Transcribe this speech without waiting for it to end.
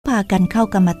กันเข้า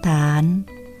กรรมฐาน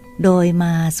โดยม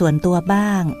าส่วนตัวบ้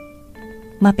าง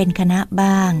มาเป็นคณะ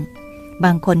บ้างบ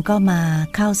างคนก็มา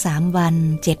เข้า3 วัน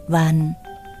 7 วัน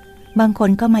บางคน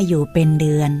ก็มาอยู่เป็นเ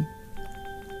ดือน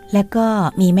และก็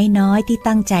มีไม่น้อยที่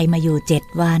ตั้งใจมาอยู่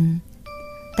7 วัน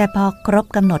แต่พอครบ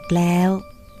กำหนดแล้ว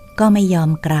ก็ไม่ยอ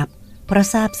มกลับเพราะ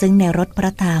ทราบซึ้งในรสพร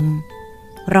ะธรรม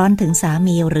ร้อนถึงสา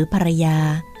มีหรือภรรยา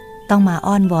ต้องมา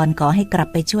อ้อนวอนขอให้กลับ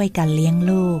ไปช่วยกันเลี้ยง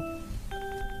ลูก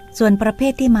ส่วนประเภ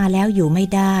ทที่มาแล้วอยู่ไม่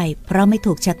ได้เพราะไม่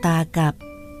ถูกชะตากับ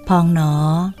พองหนอ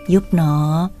ยุบหนอ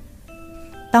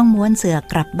ต้องม้วนเสื่อ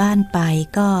กลับบ้านไป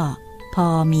ก็พอ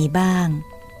มีบ้าง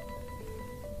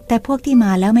แต่พวกที่ม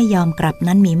าแล้วไม่ยอมกลับ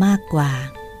นั้นมีมากกว่า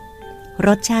ร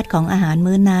สชาติของอาหาร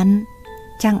มื้อนั้น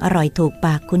ช่างอร่อยถูกป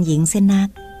ากคุณหญิงเสียนัก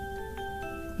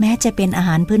แม้จะเป็นอาห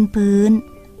ารพื้น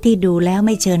ๆที่ดูแล้วไ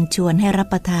ม่เชิญชวนให้รับ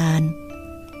ประทาน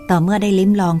ต่อเมื่อได้ลิ้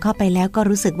มลองเข้าไปแล้วก็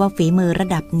รู้สึกว่าฝีมือระ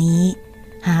ดับนี้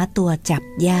หาตัวจับ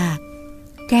ยาก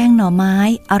แกงหน่อไม้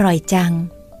อร่อยจัง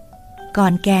ก่อ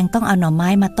นแกงต้องเอาหน่อไม้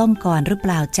มาต้มก่อนหรือเป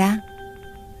ล่าจ๊ะ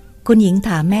คุณหญิงถ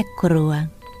ามแม่ครัว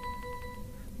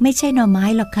ไม่ใช่หน่อไม้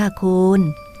หรอกค่ะคุณ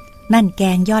นั่นแก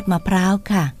งยอดมะพร้าว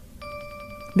ค่ะ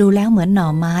ดูแล้วเหมือนหน่อ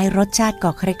ไม้รสชาติ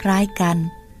ก็คล้ายๆกัน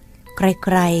ใค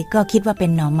รๆก็คิดว่าเป็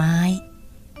นหน่อไม้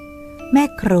แม่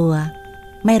ครัว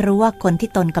ไม่รู้ว่าคนที่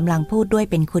ตนกำลังพูดด้วย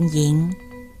เป็นคุณหญิง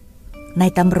ใน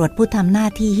ตำรวจผู้ทำหน้า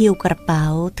ที่หิ้วกระเป๋า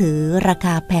ถือราค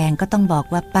าแพงก็ต้องบอก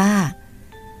ว่าป้า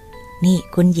นี่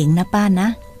คุณหญิงนะป้านะ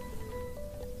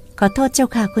ขอโทษเจ้า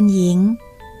ค่ะคุณหญิง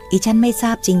อีฉันไม่ทร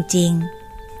าบจริง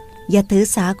ๆอย่าถือ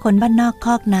สาคนบ้านนอกค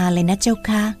อกนาเลยนะเจ้า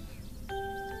ค่ะ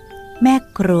แม่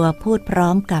ครัวพูดพร้อ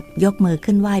มกับยกมือ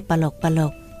ขึ้นไหว้ปล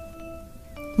ก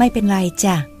ไม่เป็นไร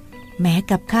จ้ะแม้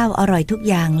กับข้าวอร่อยทุก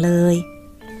อย่างเลย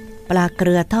ปลาเก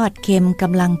ลือทอดเค็มก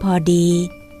ำลังพอดี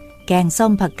แกงส้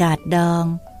มผักกาดดอง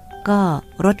ก็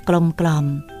รสกลมกล่อม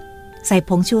ใส่ผ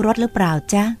งชูรสหรือเปล่า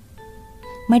จ๊ะ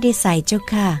ไม่ได้ใส่เจ้า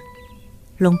ค่ะ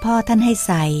หลวงพ่อท่านให้ใ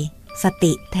ส่ส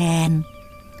ติแทน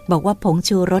บอกว่าผง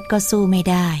ชูรสก็สู้ไม่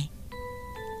ได้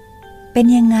เป็น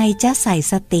ยังไงจ๊ะใส่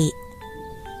สติ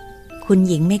คุณ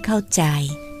หญิงไม่เข้าใจ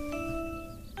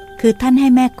คือท่านให้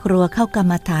แม่ครัวเข้ากรร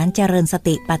มฐานเจริญส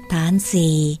ติปัฏฐาน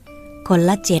4คน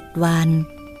ละ7 วัน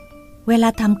เวลา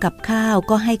ทำกับข้าว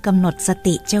ก็ให้กำหนดส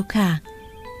ติเจ้าค่ะ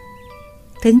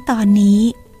ถึงตอนนี้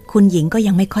คุณหญิงก็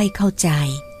ยังไม่ค่อยเข้าใจ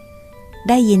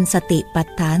ได้ยินสติปัฏ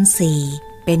ฐาน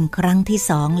4เป็นครั้งที่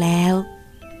2แล้ว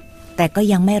แต่ก็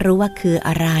ยังไม่รู้ว่าคืออ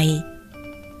ะไร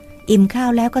อิ่มข้าว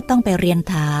แล้วก็ต้องไปเรียน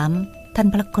ถามท่าน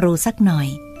พระครูสักหน่อย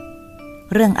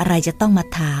เรื่องอะไรจะต้องมา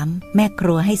ถามแม่ค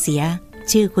รัวให้เสีย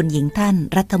ชื่อคุณหญิงท่าน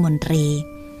รัฐมนตรี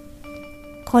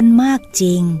คนมากจ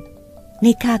ริง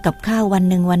นี่ค่ากับข้าววัน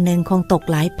หนึ่งคงตก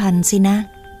หลายพันสินะ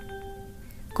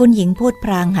คุณหญิงพูดพ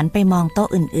ลางหันไปมองโต๊ะ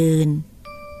อื่น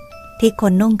ๆที่ค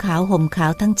นนุ่งขาวห่มขา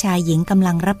วทั้งชายหญิงกำ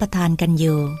ลังรับประทานกันอ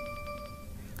ยู่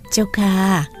เจ้าค่ะ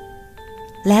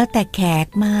แล้วแต่แขก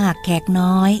มากแขก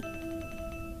น้อย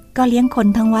ก็เลี้ยงคน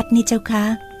ทั้งวัดนี่เจ้าค่ะ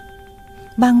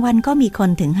บางวันก็มีคน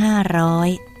ถึง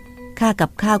500ค่ากั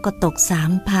บข้าวก็ตก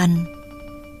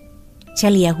 3,000 เฉ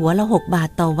ลี่ยหัวละ6 บาท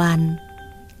ต่อวัน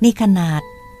นี่ขนาด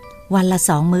วันละ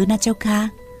2 มื้อนะเจ้าค่ะ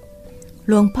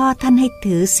หลวงพ่อท่านให้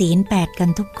ถือศีล 8กัน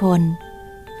ทุกคน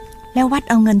แล้ววัด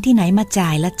เอาเงินที่ไหนมาจ่า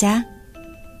ยละจ๊ะ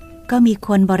ก็มีค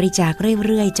นบริจาคเ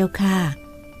รื่อยๆเจ้าค่ะ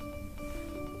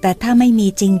แต่ถ้าไม่มี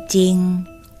จริง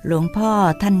ๆหลวงพ่อ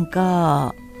ท่านก็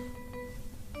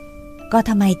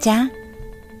ทำไมจ๊ะ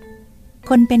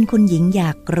คนเป็นคุณหญิงอย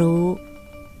ากรู้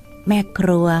แม่ค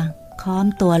รัวค้อม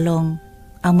ตัวลง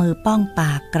เอามือป้องป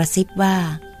ากกระซิบว่า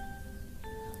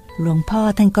หลวงพ่อ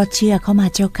ท่านก็เชื่อเขามา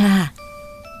เจ้าค่ะ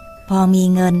พอมี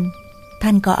เงินท่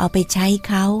านก็เอาไปใช้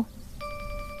เขา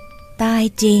ตาย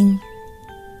จริง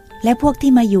และพวก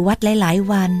ที่มาอยู่วัดหลาย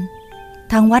ๆวัน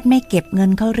ทางวัดไม่เก็บเงิ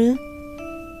นเขาหรือ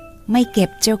ไม่เก็บ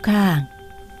เจ้าค่ะ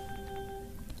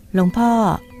หลวงพ่อ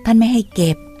ท่านไม่ให้เ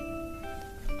ก็บ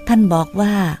ท่านบอกว่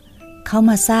าเขา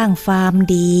มาสร้างฟาร์ม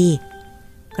ดี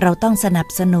เราต้องสนับ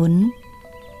สนุน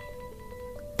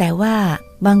แต่ว่า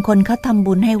บางคนเขาทำ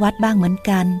บุญให้วัดบ้างเหมือน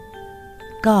กัน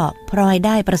ก็พลอยไ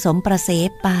ด้ประสมประเส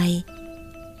ไป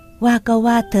ว่าก็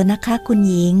ว่าเธอนะคะคุณ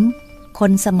หญิงค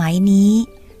นสมัยนี้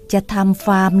จะทำฟ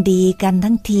าร์มดีกัน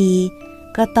ทั้งที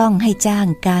ก็ต้องให้จ้าง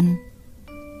กัน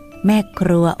แม่ค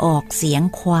รัวออกเสียง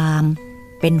ความ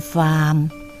เป็นฟาร์ม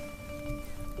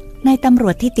ในตำร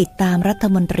วจที่ติดตามรัฐ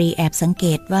มนตรีแอบสังเก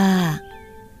ตว่า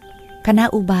คณะ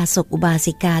อุบาสกอุบา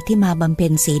สิกาที่มาบำเพ็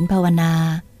ญศีลภาวนา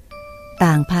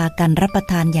ต่างพากันรับประ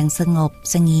ทานอย่างสงบ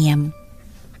เสงี่ยม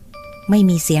ไม่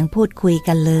มีเสียงพูดคุย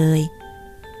กันเลย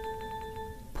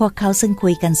พวกเขาซึ่งคุ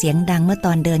ยกันเสียงดังเมื่อต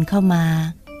อนเดินเข้ามา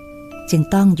จึง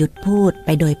ต้องหยุดพูดไป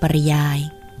โดยปริยาย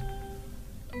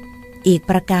อีก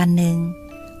ประการหนึ่ง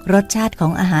รสชาติขอ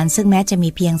งอาหารซึ่งแม้จะมี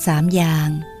เพียง3 อย่าง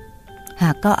หา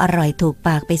กก็อร่อยถูกป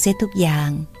ากไปเสียทุกอย่าง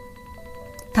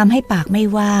ทำให้ปากไม่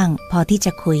ว่างพอที่จ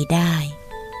ะคุยได้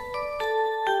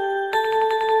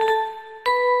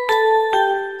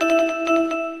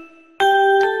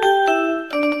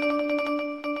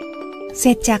เส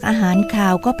ร็จจากอาหารคา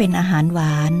วก็เป็นอาหารหว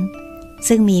าน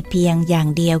ซึ่งมีเพียงอย่าง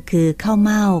เดียวคือข้าวเ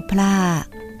ม่าพล่า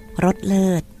รสเลิ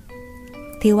ศ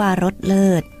ที่ว่ารสเลิ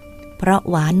ศเพราะ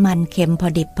หวานมันเค็มพอ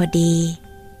ดิบพอดี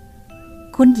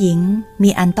คุณหญิงมี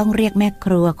อันต้องเรียกแม่ค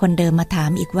รัวคนเดิมมาถา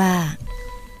มอีกว่า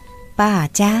ป้า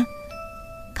จ๊ะ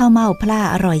ข้าวเม่าพล่า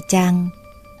อร่อยจัง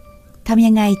ทำ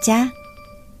ยังไงจ๊ะ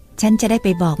ฉันจะได้ไป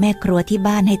บอกแม่ครัวที่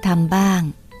บ้านให้ทำบ้าง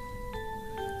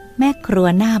แม่ครัว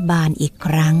หน้าบานอีกค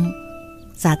รั้ง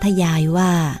สาธยายว่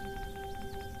า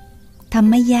ทำ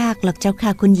ไม่ยากหรอกเจ้าค่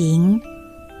ะคุณหญิง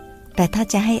แต่ถ้า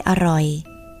จะให้อร่อย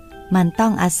มันต้อ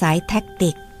งอาศัยแท็ก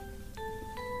ติก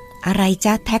อะไร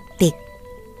จ๊ะแท็กติก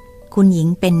คุณหญิง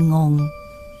เป็นงง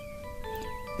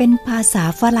เป็นภาษา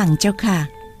ฝรั่งเจ้าค่ะ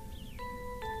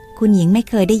คุณหญิงไม่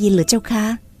เคยได้ยินหรือเจ้าคะ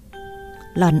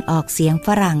หล่อนออกเสียงฝ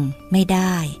รั่งไม่ไ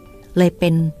ด้เลยเป็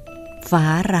นฝา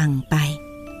รั่งไป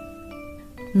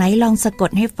ไหนลองสะก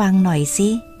ดให้ฟังหน่อยสิ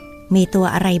มีตัว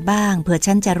อะไรบ้างเผื่อ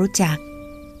ฉันจะรู้จัก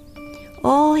โ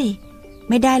อ้ย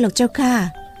ไม่ได้หรอกเจ้าค่ะ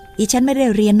อีฉันไม่ได้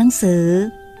เรียนหนังสือ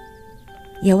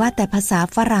อย่าว่าแต่ภาษา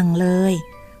ฝรั่งเลย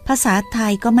ภาษาไท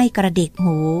ยก็ไม่กระดิก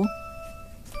หู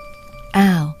อ้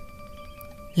าว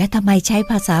และทำไมใช้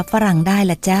ภาษาฝรั่งได้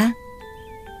ล่ะจ๊ะ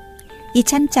อี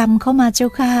ฉันจำเข้ามาเจ้า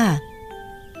ค่ะ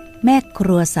แม่ค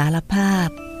รัวสารภาพ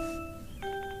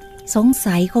สง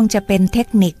สัยคงจะเป็นเทค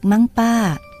นิคมั้งป้า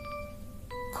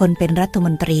คนเป็นรัฐม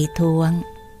นตรีท้วง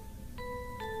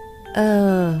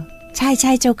ใ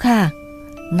ช่เจ้าค่ะ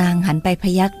นางหันไปพ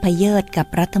ยักพเยิดกับ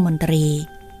รัฐมนตรี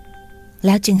แ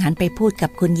ล้วจึงหันไปพูดกั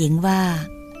บคุณหญิงว่า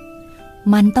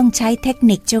มันต้องใช้เทค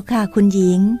นิคเจ้าค่ะคุณห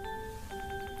ญิง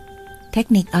เทค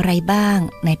นิคอะไรบ้าง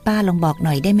ไหนป้าลองบอกห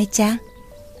น่อยได้ไหมจ๊ะ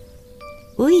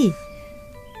อุ้ย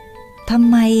ทำ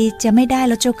ไมจะไม่ได้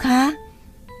แล้วเจ้าคะ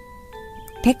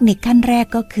เทคนิคขั้นแรก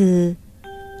ก็คือ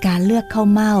การเลือกข้าว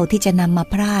เม่าที่จะนำมา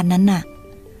พร่านั้นน่ะ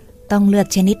ต้องเลือก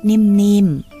ชนิดนิ่ม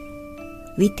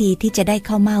ๆวิธีที่จะได้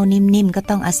ข้าวเม่านิ่มๆก็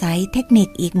ต้องอาศัยเทคนิค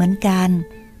อีกเหมือนกัน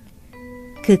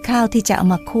คือข้าวที่จะเอา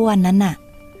มาคั่วนั้นน่ะ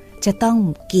จะต้อง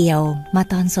เกี่ยวมา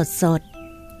ตอนสด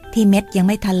ๆที่เม็ดยัง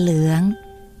ไม่ทันเหลือง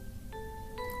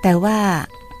แต่ว่า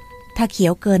ถ้าเขีย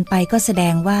วเกินไปก็แสด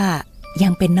งว่ายั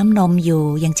งเป็นน้ำนมอยู่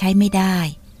ยังใช้ไม่ได้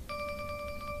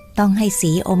ต้องให้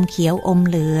สีอมเขียวอม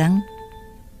เหลือง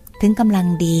ถึงกำลัง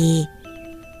ดี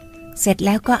เสร็จแ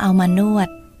ล้วก็เอามานวด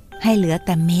ให้เหลือแ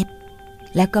ต่เม็ด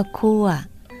แล้วก็คั่ว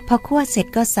พอคั่วเสร็จ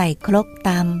ก็ใส่ครกต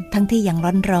ำทั้งที่ยัง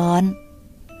ร้อน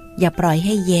ๆอย่าปล่อยใ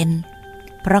ห้เย็น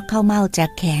เพราะข้าวเม่าจะ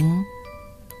แข็ง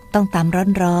ต้องต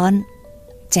ำร้อน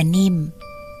ๆจะนิ่ม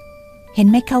เห็น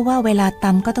ไหมคะว่าเวลาต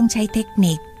ำก็ต้องใช้เทค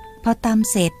นิคพอตำ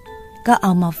เสร็จก็เอ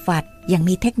ามาฝัดอย่าง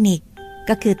มีเทคนิค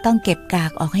ก็คือต้องเก็บกา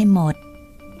กออกให้หมด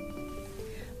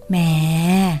แหม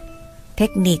เท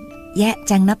คนิคแยะ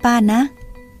จังนะป้านะ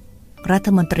รัฐ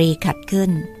มนตรีขัดขึ้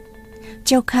นเ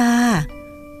จ้าค่ะ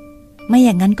ไม่อ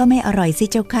ย่างนั้นก็ไม่อร่อยสิ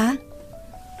เจ้าค่ะ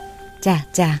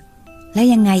จ้ะแล้ว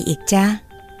ยังไงอีกจ๊ะ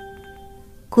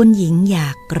คุณหญิงอยา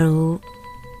กรู้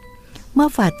เมื่อ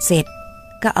ฝัดเสร็จ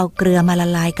ก็เอาเกลือมาละ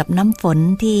ลายกับน้ำฝน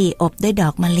ที่อบด้วยดอ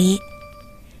กมะลิ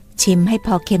ชิมให้พ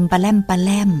อเค็มปะแ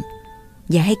ล่ม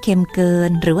อย่าให้เค็มเกิ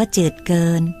นหรือว่าจืดเกิ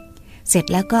นเสร็จ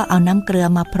แล้วก็เอาน้ำเกลือ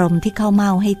มาพรมที่ข้าวเม่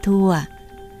าให้ทั่ว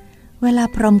เวลา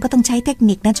พรมก็ต้องใช้เทค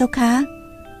นิคนะเจ้าคะ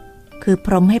คือพ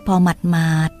รมให้พอหม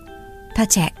าดๆถ้า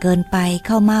แฉะเกินไป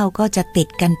ข้าวเม่าก็จะติด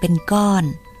กันเป็นก้อน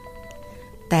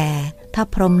แต่ถ้า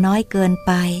พรมน้อยเกินไ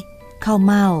ปข้าว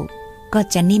เม่าก็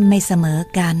จะนิ่มไม่เสมอ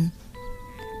กัน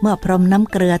เมื่อพรมน้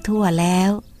ำเกลือทั่วแล้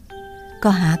วก็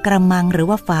หากระมังหรือ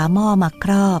ว่าฝาหม้อมาค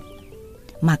รอบ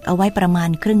หมักเอาไว้ประมาณ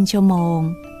ครึ่งชั่วโมง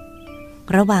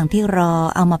ระหว่างที่รอ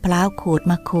เอามะพร้าวขูด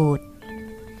มาขูด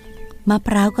มะพ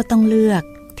ร้าวก็ต้องเลือก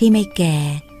ที่ไม่แก่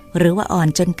หรือว่าอ่อน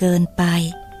จนเกินไป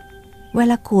เว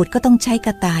ลาขูดก็ต้องใช้ก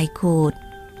ระต่ายขูด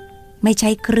ไม่ใช้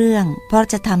เครื่องเพราะ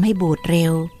จะทำให้บูดเร็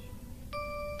ว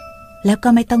แล้วก็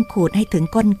ไม่ต้องขูดให้ถึง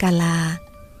ก้นกะลา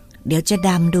เดี๋ยวจะด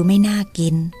ำดูไม่น่ากิ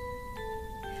น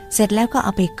เสร็จแล้วก็เอ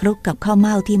าไปคลุกกับข้าวเ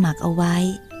ม่าที่หมักเอาไว้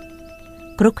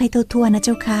คลุกให้ทั่วๆนะเ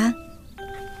จ้าคะ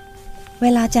เว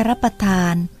ลาจะรับประทา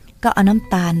นก็เอาน้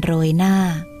ำตาลโรยหน้า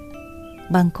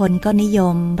บางคนก็นิย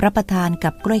มรับประทานกั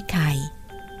บกล้วยไข่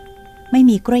ไม่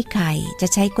มีกล้วยไข่จะ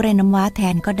ใช้กล้วยน้ำว้าแท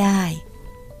นก็ได้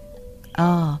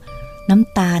น้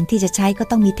ำตาลที่จะใช้ก็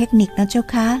ต้องมีเทคนิคนะเจ้า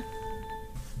คะ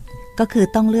ก็คือ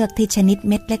ต้องเลือกที่ชนิด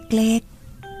เม็ดเล็ก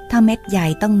ๆ ถ้าเม็ดใหญ่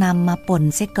ต้องนำมาป่น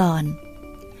เสียก่อน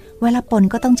เวลาป่น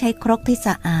ก็ต้องใช้ครกที่ส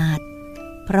ะอาด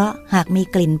เพราะหากมี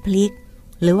กลิ่นพริก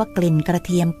หรือว่ากลิ่นกระเ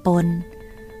ทียมปน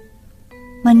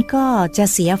มันก็จะ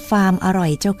เสียฟาร์มอร่อ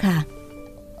ยเจ้าค่ะ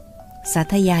สา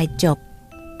ธยายจบ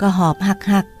ก็หอบ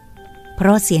หักเพร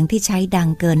าะเสียงที่ใช้ดัง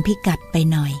เกินพิกัดไป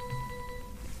หน่อย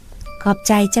ขอบใ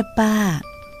จจ้ะป้า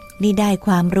นี่ได้ค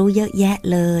วามรู้เยอะแยะ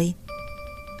เลย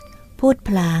พูดพ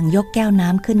ลางยกแก้วน้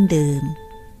ำขึ้นดื่ม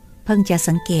เพิ่งจะ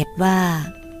สังเกตว่า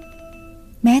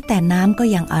แม้แต่น้ำก็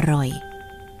ยังอร่อย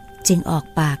จึงออก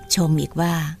ปากชมอีก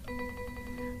ว่า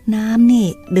น้ำนี่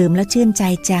ดื่มแล้วชื่นใจ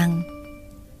จัง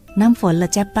น้ำฝนเหรอ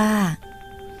จ๊ะป้า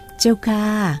เจ้าค่ะ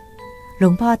หลว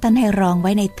งพ่อท่านให้รองไ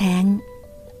ว้ในแท้ง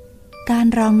การ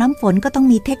รองน้ำฝนก็ต้อง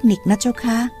มีเทคนิคนะเจ้า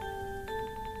ค่ะ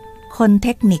คนเท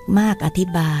คนิคมากอธิ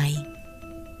บาย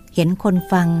เห็นคน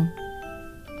ฟัง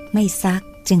ไม่ซัก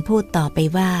จึงพูดต่อไป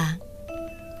ว่า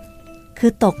คื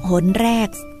อตกหนแรก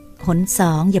หนส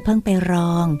องอย่าเพิ่งไปร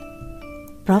อง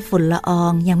เพราะฝุ่นละออ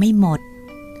งยังไม่หมด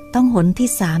ต้องหนที่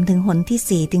3ถึงหน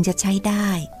ที่4ถึงจะใช้ได้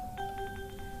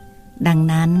ดัง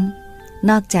นั้น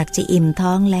นอกจากจะอิ่ม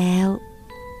ท้องแล้ว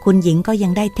คุณหญิงก็ยั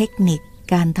งได้เทคนิค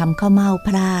การทำข้าวเม่าพ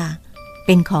ร่าเ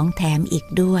ป็นของแถมอีก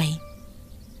ด้วย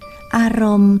อาร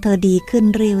มณ์เธอดีขึ้น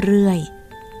เรื่อย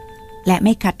ๆและไ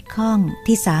ม่ขัดข้อง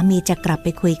ที่สามีจะกลับไป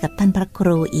คุยกับท่านพระค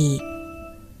รูอีก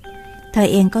เธอ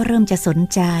เองก็เริ่มจะสน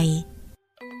ใจ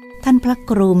ท่านพระ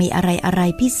ครูมีอะไร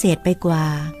พิเศษไปกว่า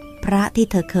พระที่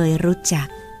เธอเคยรู้จัก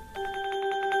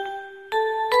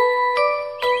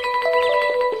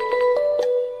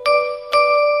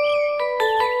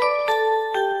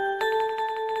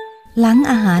หลัง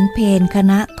อาหารเพลค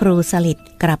ณะครูสลิด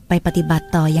กลับไปปฏิบัติ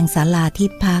ต่อยังศาลาที่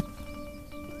พัก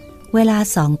เวลา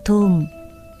20:00 น.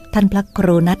ท่านพระค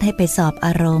รูนัดให้ไปสอบอ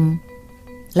ารมณ์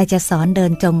และจะสอนเดิ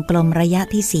นจงกรมระยะ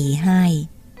ที่4ให้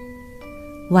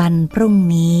วันพรุ่ง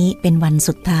นี้เป็นวัน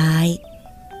สุดท้าย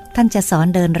ท่านจะสอน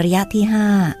เดินระยะที่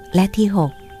5และที่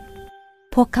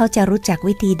6พวกเขาจะรู้จัก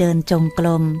วิธีเดินจงกร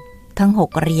มทั้ง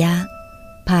6ระยะ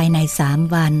ภายใน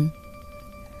3วัน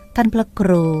ท่านพระค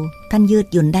รูท่านยืด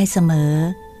หยุ่นได้เสมอ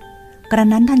กระ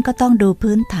นั้นท่านก็ต้องดู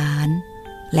พื้นฐาน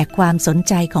และความสน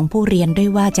ใจของผู้เรียนด้วย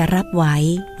ว่าจะรับไหว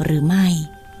หรือไม่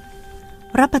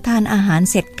รับประทานอาหาร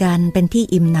เสร็จกันเป็นที่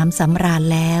อิ่มน้ำสำราญ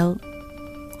แล้ว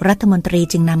รัฐมนตรี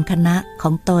จึงนำคณะข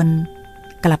องตน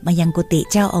กลับมายังกุฏิ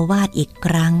เจ้าอาวาสอีกค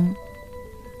รั้ง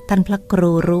ท่านพระค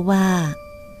รูรู้ว่า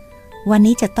วัน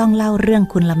นี้จะต้องเล่าเรื่อง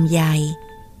คุณลำไย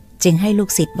จึงให้ลูก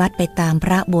ศิษย์วัดไปตามพ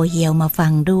ระบัวเหียวมาฟั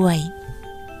งด้วย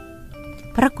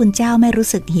พระคุณเจ้าไม่รู้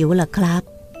สึกหิวเหรอครับ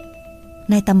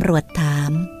นายตำรวจถา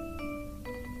ม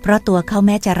เพราะตัวเขาแ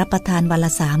ม้จะรับประทานวันล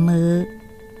ะ3 มื้อ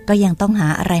ก็ยังต้องหา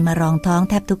อะไรมารองท้อง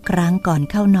แทบทุกครั้งก่อน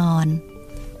เข้านอน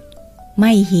ไ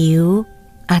ม่หิว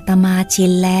อาตมาชิ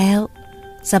นแล้ว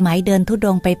สมัยเดินธุด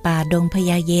งค์ไปป่าดงพ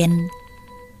ญาเย็น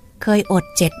เคยอด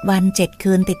7 วัน 7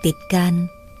 คืนติดกัน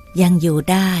ยังอยู่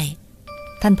ได้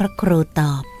ท่านพระครูต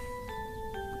อบ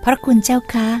พระคุณเจ้า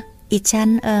คะอิฉัน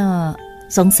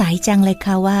สงสัยจังเลย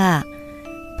ค่ะว่า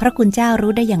พระคุณเจ้า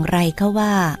รู้ได้อย่างไรคะว่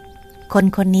าคน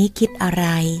คนนี้คิดอะไร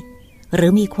หรื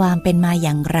อมีความเป็นมาอ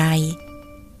ย่างไร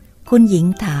คุณหญิง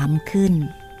ถามขึ้น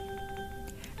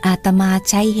อาตมา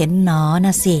ใช้เห็นหนอน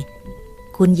ะสิ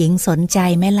คุณหญิงสนใจ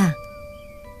ไหมล่ะ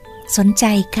สนใจ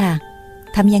ค่ะ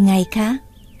ทำยังไงคะ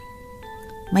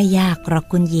ไม่ยากหรอก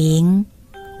คุณหญิง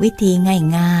วิธี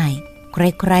ง่ายๆใ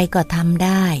ครๆก็ทำไ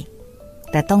ด้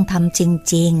แต่ต้องทำจ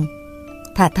ริง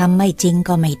ๆถ้าทำไม่จริง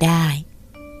ก็ไม่ได้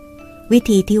วิ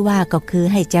ธีที่ว่าก็คือ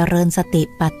ให้เจริญสติ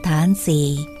ปัฏฐาน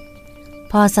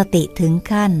4พอสติถึง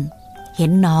ขั้นเห็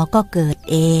นหนอก็เกิด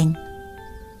เอง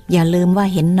อย่าลืมว่า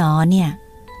เห็นหนอเนี่ย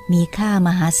มีค่าม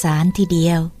หาศาลทีเดี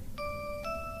ยว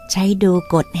ใช้ดู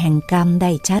กฎแห่งกรรมไ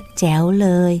ด้ชัดแจ๋วเล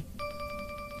ย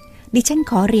ดิฉัน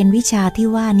ขอเรียนวิชาที่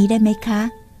ว่านี้ได้ไหมคะ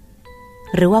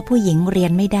หรือว่าผู้หญิงเรีย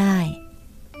นไม่ได้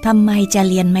ทำไมจะ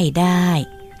เรียนไม่ได้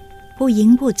ผู้หญิง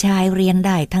ผู้ชายเรียนไ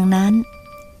ด้ทั้งนั้น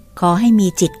ขอให้มี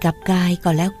จิตกับกาย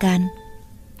ก็แล้วกัน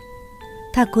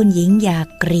ถ้าคุณหญิงอยาก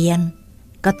เรียน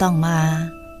ก็ต้องมา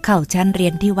เข้าชั้นเรีย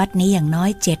นที่วัดนี้อย่างน้อ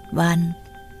ย7 วัน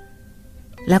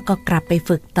แล้วก็กลับไป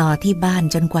ฝึกต่อที่บ้าน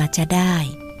จนกว่าจะได้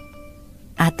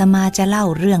อาตมาจะเล่า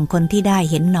เรื่องคนที่ได้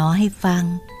เห็นหนอให้ฟัง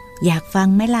อยากฟัง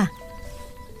ไหมล่ะ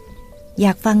อย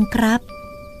ากฟังครับ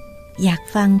อยาก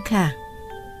ฟังค่ะ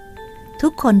ทุ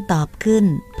กคนตอบขึ้น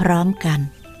พร้อมกัน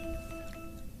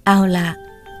เอาล่ะ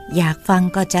อยากฟัง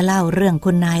ก็จะเล่าเรื่อง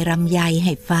คุณนายลำไยใ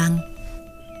ห้ฟัง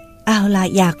เอาล่ะ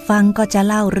อยากฟังก็จะ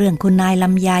เล่าเรื่องคุณนายล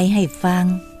ำไยให้ฟัง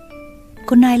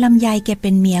คุณนายลำไยแกเป็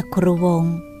นเมียครูวง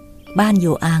บ้านอ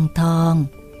ยู่อ่างทอง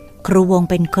ครูวง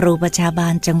เป็นครูประชาบา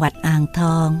ลจังหวัดอ่างท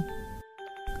อง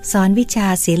สอนวิชา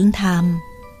ศีลธรรม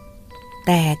แ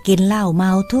ต่กินเหล้าเม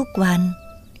าทุกวัน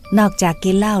นอกจาก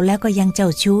กินเหล้าแล้วก็ยังเจ้า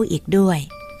ชู้อีกด้วย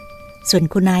ส่วน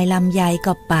คุณนายลำไย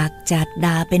ก็ปากจัด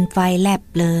ด่าเป็นไฟแลบ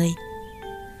เลย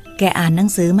แกอ่านหนัง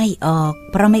สือไม่ออก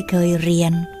เพราะไม่เคยเรีย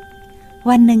น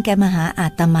วันหนึ่งแกมาหาอา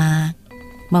ตมา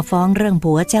ฟ้องเรื่อง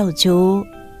ผัวเจ้าชู้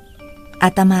อา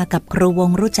ตมากับครูว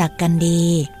งรู้จักกันดี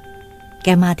แก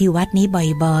มาที่วัดนี้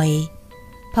บ่อย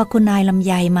ๆพอคุณนายลำไ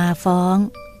ยมาฟ้อง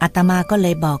อาตมาก็เล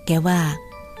ยบอกแกว่า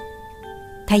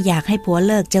ถ้าอยากให้ผัวเ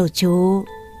ลิกเจ้าชู้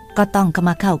ก็ต้องม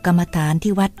าเข้ากรรมฐาน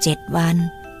ที่วัด7 วัน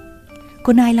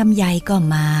คุณนายลำไยก็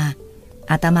มา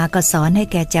อาตมาก็สอนให้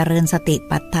แกเจริญสติ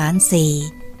ปัฏฐาน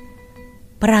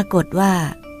4ปรากฏว่า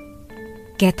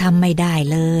แกทำไม่ได้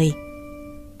เลย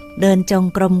เดินจง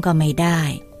กรมก็ไม่ได้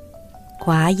ข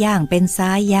วาย่างเป็นซ้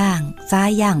ายย่างซ้าย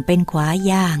ย่างเป็นขวา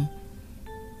ย่าง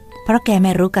เพราะแกไ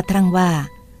ม่รู้กระทั่งว่า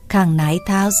ข้างไหนเ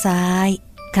ท้าซ้าย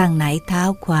ข้างไหนเท้า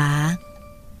ขวา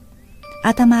อ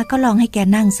าตมาก็ลองให้แก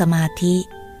นั่งสมาธิ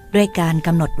ด้วยการก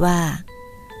ำหนดว่า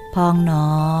พองหนอ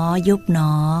ยุบหน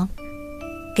อ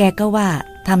แกก็ว่า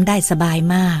ทำได้สบาย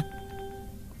มาก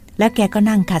แล้วแกก็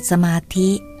นั่งขัดสมาธิ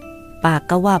ปาก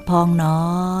ก็ว่าพองหนอ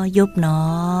ยุบหนอ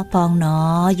พองหนอ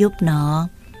ยุบหนอ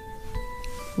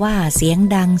ว่าเสียง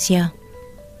ดังเชียว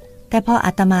แต่พออ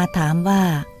าตมาถามว่า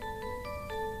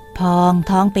พอง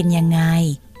ท้องเป็นยังไง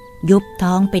ยุบ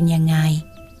ท้องเป็นยังไง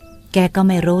แกก็ไ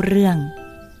ม่รู้เรื่อง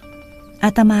อา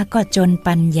ตมาก็จน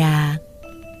ปัญญา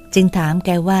จึงถามแก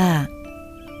ว่า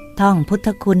ท่องพุทธ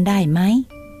คุณได้ไหม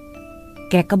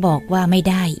แกก็บอกว่าไม่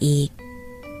ได้อีก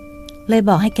เลยบ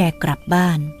อกให้แกกลับบ้า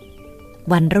น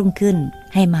วันรุ่งขึ้น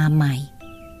ให้มาใหม่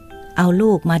เอา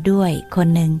ลูกมาด้วยคน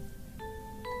หนึ่ง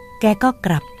แกก็ก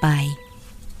ลับไป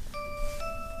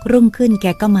รุ่งขึ้นแก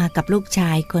ก็มากับลูกช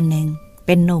ายคนหนึ่งเ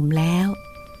ป็นหนุ่มแล้ว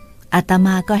อาตม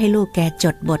าก็ให้ลูกแกจ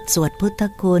ดบทสวดพุทธ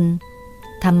คุณ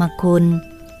ธรรมคุณ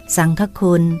สังฆ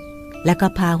คุณแล้วก็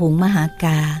พาหุงมหาก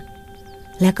า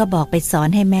แล้วก็บอกไปสอน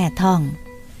ให้แม่ท่อ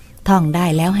งได้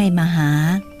แล้วให้มาหา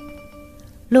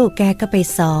ลูกแกก็ไป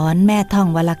สอนแม่ท่อง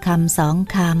วันละคำ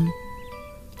2 ค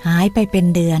ำหายไปเป็น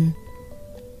เดือน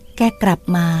แกกลับ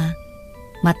มา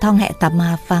ท่องให้อาตมา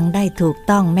ฟังได้ถูก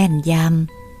ต้องแม่นย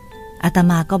ำอาต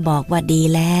มาก็บอกว่าดี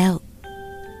แล้ว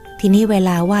ทีนี้เวล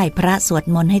าไหว้พระสวด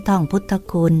มนต์ให้ท่องพุทธ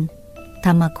คุณธ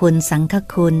รรมคุณสังฆ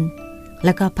คุณแ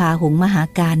ล้วก็พาหุงมหา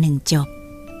กา1 จบ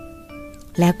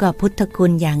แล้วก็พุทธคุ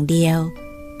ณอย่างเดียว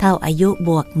เท่าอายุบ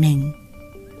วก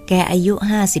1แกอายุ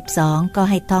52ก็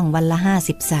ให้ท่องวันละ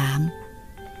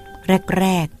53แร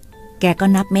กแกก็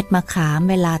นับเม็ดมะขาม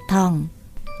เวลาท่อง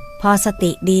พอส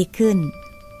ติดีขึ้น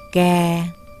แก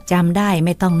จำได้ไ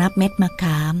ม่ต้องนับเม็ดมะข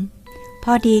ามพ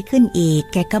อดีขึ้นอีก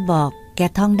แกก็บอกแก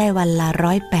ท่องได้วันละ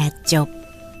108 จบ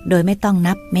โดยไม่ต้อง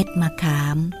นับเม็ดมะขา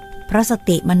มเพราะส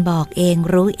ติมันบอกเอง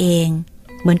รู้เอง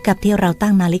เหมือนกับที่เราตั้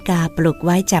งนาฬิกาปลุกไ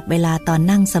ว้จับเวลาตอน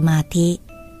นั่งสมาธิ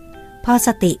พอส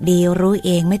ติดีรู้เอ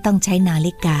งไม่ต้องใช้นา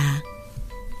ฬิกา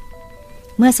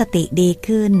เมื่อสติดี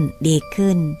ขึ้น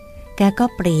แกก็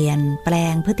เปลี่ยนแปล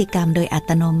งพฤติกรรมโดยอั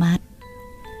ตโนมัติ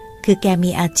คือแก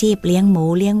มีอาชีพเลี้ยงหมู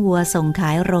เลี้ยงวัวส่งข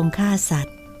ายโรงฆ่าสัต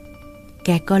ว์แก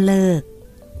ก็เลิก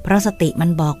เพราะสติมั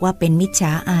นบอกว่าเป็นมิจฉ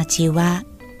าอาชีวะ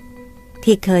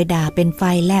ที่เคยด่าเป็นไฟ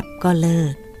แลบก็เลิ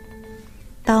ก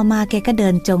ต่อมาแกก็เดิ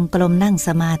นจงกรมนั่งส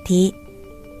มาธิ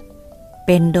เ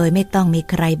ป็นโดยไม่ต้องมี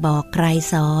ใครบอกใคร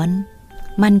สอน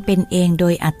มันเป็นเองโด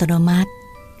ยอัตโนมัติ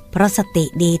เพราะสติ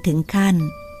ดีถึงขั้น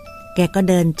แกก็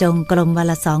เดินจงกรมวัน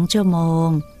ละ2 ชั่วโมง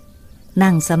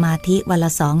นั่งสมาธิวันล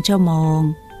ะ2 ชั่วโมง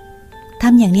ท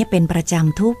ำอย่างนี้เป็นประจ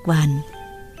ำทุกวัน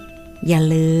อย่า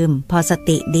ลืมพอส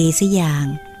ติดีสิอย่าง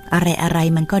อะไร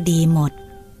มันก็ดีหมด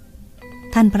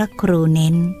ท่านพระครูเ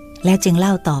น้นแล้วจึงเล่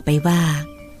าต่อไปว่า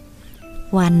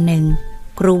วันหนึ่ง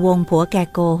ครูวงผัวแก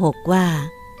โกหกว่า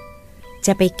จ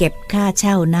ะไปเก็บค่าเ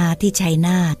ช่านาที่ชัยน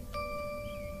าท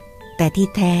แต่ที่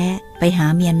แท้ไปหา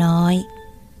เมียน้อย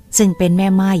ซึ่งเป็นแม่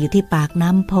ม่ายอยู่ที่ปากน้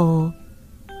ำโพ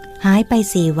หายไป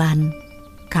4 วัน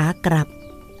ขากลับ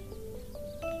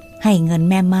ให้เงิน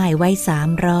แม่ม่ายไว้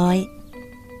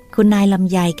300คุณนายล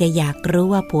ำไยแกอยากรู้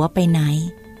ว่าผัวไปไหน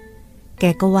แก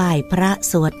ก็ไหว้พระ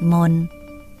สวดมนต์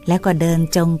แล้วก็เดิน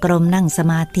จงกรมนั่งส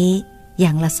มาธิอย่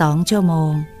างละ2 ชั่วโม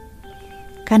ง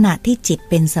ขณะที่จิต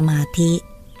เป็นสมาธิ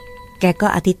แกก็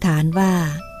อธิษฐานว่า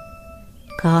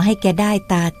ขอให้แกได้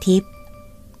ตาทิพย์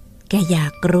แกอยา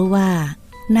กรู้ว่า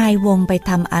นายวงไป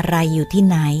ทำอะไรอยู่ที่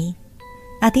ไหน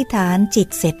อธิษฐานจิต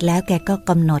เสร็จแล้วแกก็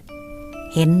กำหนด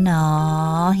เห็นหนอ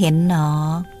เห็นหนอ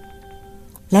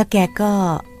แล้วแกก็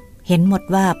เห็นหมด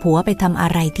ว่าผัวไปทำอะ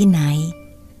ไรที่ไหน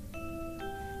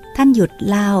ท่านหยุด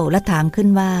เล่าแล้วถามขึ้น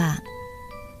ว่า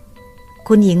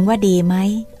คุณหญิงว่าดีไหม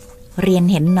เรียน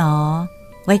เห็นหนอ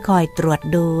ไว้คอยตรวจ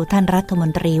ดูท่านรัฐมน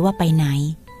ตรีว่าไปไหน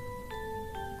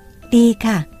ดี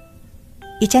ค่ะ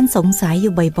อีฉันสงสัยอ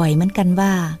ยู่บ่อยๆเหมือนกันว่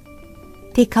า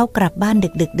ที่เขากลับบ้าน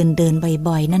ดึกๆเดินๆ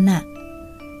บ่อยๆนั่นน่ะ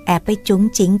แอบไปจุ๋ง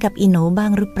จิ๋งกับอีหนูบ้า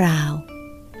งหรือเปล่า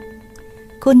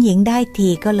คุณหญิงได้ที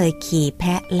ก็เลยขี่แพ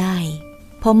ะไล่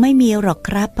ผมไม่มีหรอกค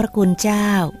รับพระคุณเจ้า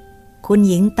คุณ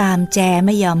หญิงตามแจไ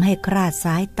ม่ยอมให้คลาดส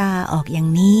ายตาออกอย่าง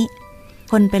นี้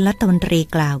คนเป็นรัฐมนตรี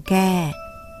กล่าวแก้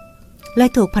และ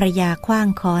ถูกภรรยาขว้าง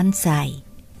ค้อนใส่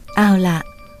เอาละ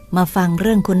มาฟังเ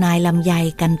รื่องคุณนายลำไย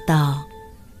กันต่อ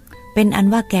เป็นอัน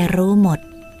ว่าแกรู้หมด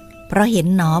เพราะเห็น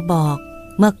หนอบอก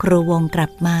เมื่อครูวงกลั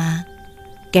บมา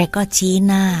แกก็ชี้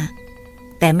หน้า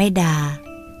แต่ไม่ด่า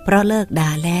เพราะเลิกด่า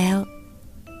แล้ว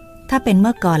ถ้าเป็นเ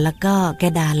มื่อก่อนแล้วก็แก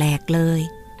ด่าแหลกเลย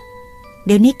เ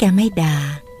ดี๋ยวนี้แกไม่ด่า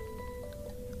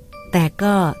แต่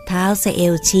ก็เท้าเสเอ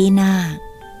วชี้หน้า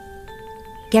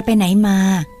แกไปไหนมา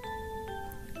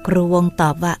ครูวงตอ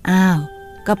บว่าอ้าว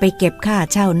ก็ไปเก็บค่า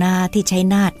เช่านาที่ชัย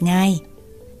นาทไง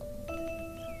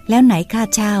แล้วไหนค่า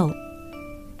เช่า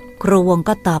ครูวง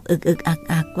ก็ตอบอึก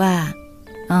อักว่า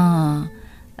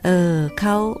เ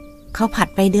ขาผัด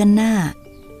ไปเดือนหน้า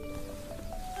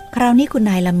คราวนี้คุณ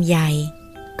นายลำไย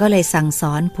ก็เลยสั่งส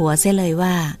อนผัวเสียเลย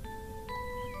ว่า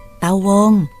เตาว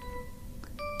ง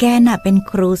แกน่ะเป็น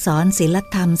ครูสอนศีล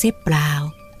ธรรมเสียเปล่า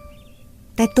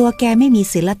แต่ตัวแกไม่มี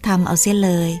ศีลธรรมเอาเสียเ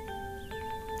ลย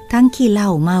ทั้งขี้เหล้า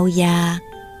เมายา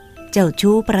เจ้า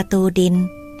ชู้ประตูดิน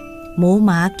หมูหม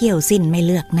าเกี่ยวสิ้นไม่เ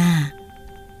ลือกหน้า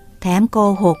แถมโก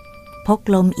หกพก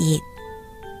ลมอีก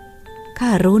ข้า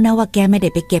รู้นะว่าแกไม่ได้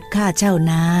ไปเก็บค่าเช่า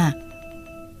นา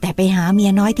แต่ไปหาเมี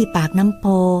ยน้อยที่ปากน้ำโพ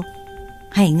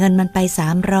ให้เงินมันไป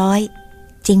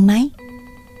300จริงไหม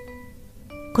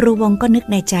ครูวงก็นึก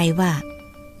ในใจว่า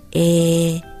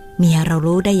เมียเรา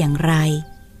รู้ได้อย่างไร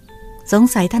สง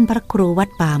สัยท่านพระครูวัด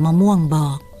ป่ามะม่วงบอ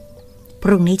กพ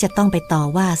รุ่งนี้จะต้องไปต่อ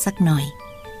ว่าสักหน่อย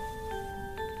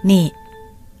นี่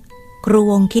ครู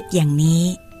วงคิดอย่างนี้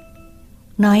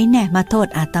น้อยแน่มาโทษ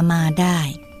อาตมาได้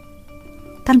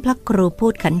ท่านพระครูพู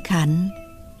ดขัน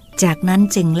จากนั้น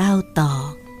จึงเล่าต่อ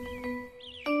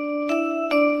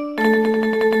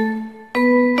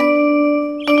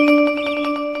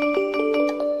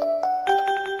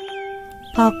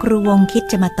พอครูวงคิด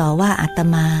จะมาต่อว่าอาต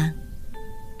มา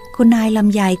คุณนายล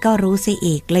ำไยก็รู้เสีย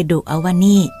อีกเลยดุเอาว่า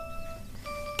นี่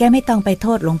แกไม่ต้องไปโท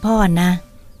ษหลวงพ่อนะ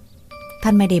ท่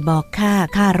านไม่ได้บอก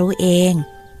ข้ารู้เอง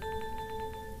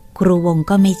ครูวง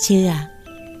ก็ไม่เชื่อ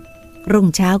รุ่ง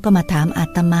เช้าก็มาถามอา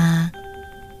ต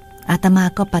มา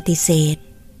ก็ปฏิเสธ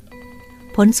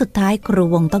ผลสุดท้ายครู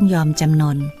วงต้องยอมจำน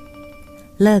น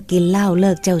เลิกกินเหล้าเ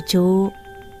ลิกเจ้าชู้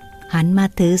หันมา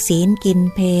ถือศีลกิน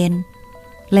เพล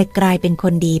เลยกลายเป็นค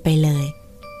นดีไปเลย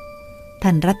ท่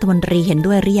านรัฐมนตรีเห็น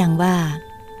ด้วยหรือยังว่า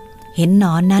เห็นหน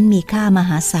อนนั้นมีค่าม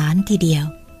หาศาลทีเดียว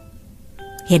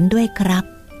เห็นด้วยครับ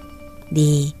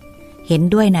ดีเห็น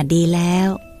ด้วยน่ะดีแล้ว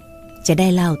จะได้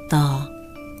เล่าต่อ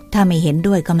ถ้าไม่เห็น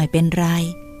ด้วยก็ไม่เป็นไร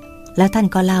แล้วท่าน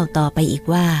ก็เล่าต่อไปอีก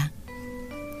ว่า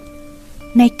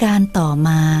ในการต่อม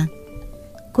า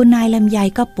คุณนายลำไย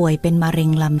ก็ป่วยเป็นมะเร็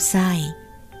งลำไส้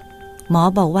หมอ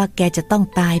บอกว่าแกจะต้อง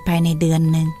ตายภายในเดือน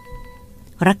หนึ่ง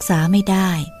รักษาไม่ได้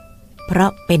เพรา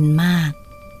ะเป็นมาก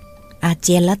อาเ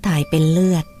จียนและถ่ายเป็นเลื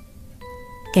อด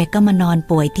แกก็มานอน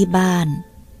ป่วยที่บ้าน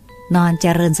นอนเจ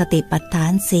ริญสติปัฏฐา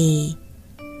น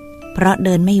4เพราะเ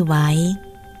ดินไม่ไหว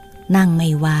นั่งไม่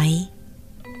ไหว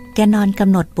แกนอนก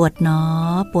ำหนดปวดหนอ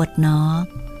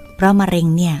เพราะมะเร็ง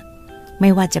เนี่ยไม่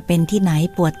ว่าจะเป็นที่ไหน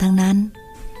ปวดทั้งนั้น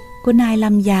คุณนายล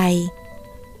ำไย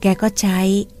แกก็ใช้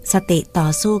สติต่อ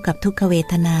สู้กับทุกขเว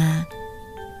ทนา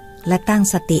และตั้ง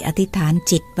สติอธิษฐาน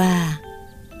จิตว่า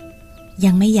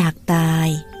ยังไม่อยากตาย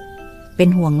เป็น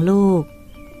ห่วงลูก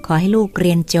ขอให้ลูกเ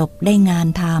รียนจบได้งาน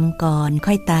ทำก่อน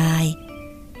ค่อยตาย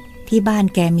ที่บ้าน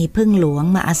แกมีผึ้งหลวง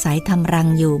มาอาศัยทำรัง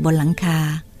อยู่บนหลังคา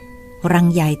รัง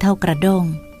ใหญ่เท่ากระด้ง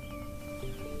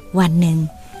วันหนึ่ง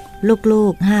ลู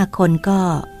กๆ5 คนก็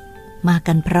มา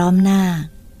กันพร้อมหน้า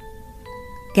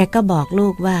แกก็บอกลู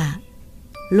กว่า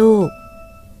ลูก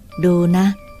ดูนะ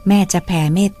แม่จะแผ่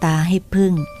เมตตาให้ผึ้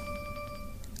ง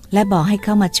และบอกให้เ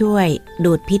ข้ามาช่วย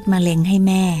ดูดพิษมะเร็งให้แ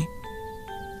ม่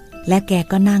และแก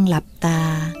ก็นั่งหลับตา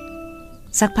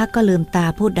สักพักก็ลืมตา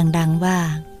พูดดังๆว่า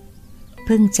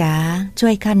ผึ้งจ๋าช่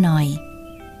วยข้าหน่อย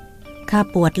ข้า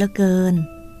ปวดเหลือเกิน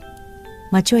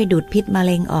มาช่วยดูดพิษมะเ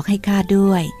ร็งออกให้ข้าด้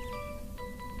วย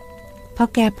พอ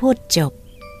แกพูดจบ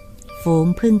ฝูง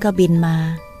ผึ้งก็บินมา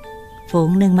ฝูง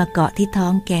หนึ่งมาเกาะที่ท้อ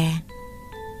งแก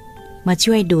มา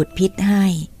ช่วยดูดพิษให้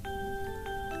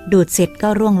ดูดเสร็จก็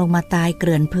ร่วงลงมาตายเก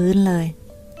ลื่อนพื้นเลย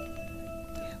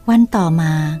วันต่อม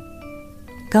า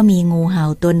ก็มีงูเห่า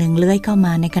ตัวหนึ่งเลื้อยเข้าม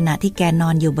าในขณะที่แกนอ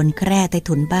นอยู่บนแคร่ใต้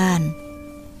ถุนบ้าน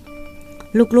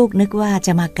ลูกๆนึกว่าจ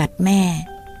ะมากัดแม่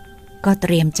ก็เต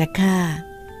รียมจะฆ่า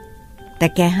แต่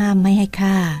แกห้ามไม่ให้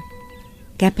ฆ่า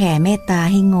แกแผ่เมตตา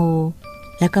ให้งู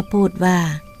แล้วก็พูดว่า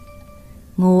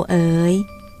งูเอ๋ย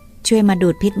ช่วยมาดู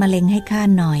ดพิษมะเร็งให้ข้า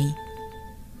หน่อย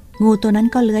งูตัวนั้น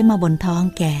ก็เลื้อยมาบนท้อง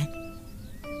แก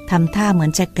ทำท่าเหมือ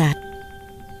นจะกัด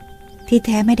ที่แ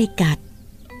ท้ไม่ได้กัด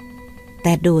แ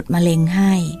ต่ดูดมะเร็งใ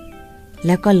ห้แ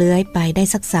ล้วก็เลื้อยไปได้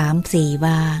สัก3-4 ว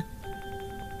า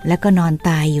แล้วก็นอนต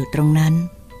ายอยู่ตรงนั้น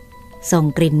ส่ง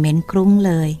กลิ่นเหม็นคลุ้งเ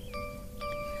ลย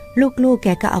ลูกๆแก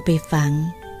ก็เอาไปฝัง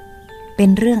เป็น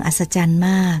เรื่องอัศจรรย์ม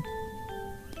าก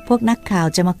พวกนักข่าว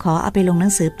จะมาขอเอาไปลงหนั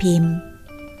งสือพิมพ์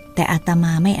แต่อาตม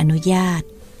าไม่อนุญาต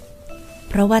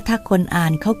เพราะว่าถ้าคนอ่า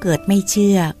นเขาเกิดไม่เ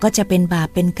ชื่อก็จะเป็นบาป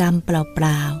เป็นกรรมเป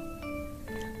ล่า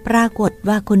ๆปรากฏ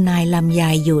ว่าคุณนายลำไย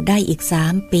อยู่ได้อีก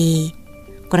3 ปี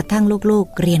กระทั่งลูก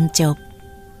ๆเรียนจบ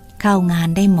เข้างาน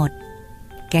ได้หมด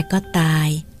แกก็ตาย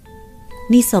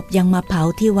นี่ศพยังมาเผา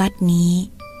ที่วัดนี้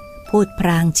พูดพล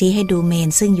างชี้ให้ดูเมน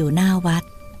ซึ่งอยู่หน้าวัด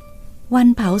วัน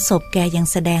เผาศพแกยัง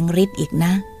แสดงฤทธิ์อีกน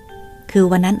ะคือ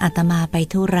วันนั้นอาตมาไป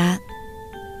ธุระ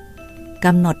ก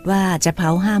ำหนดว่าจะเผา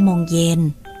5 โมงเย็น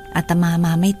อาตมาม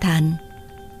าไม่ทัน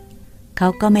เขา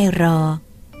ก็ไม่รอ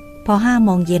พอ5 โม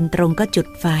งเย็นตรงก็จุด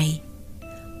ไฟ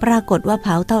ปรากฏว่าเผ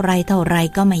าเท่าไร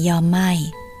ก็ไม่ยอมไหม้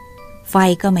ไฟ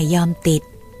ก็ไม่ยอมติด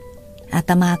อา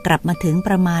ตมากลับมาถึงป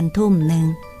ระมาณ 19:00 น.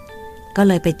ก็เ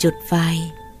ลยไปจุดไฟ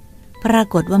ปรา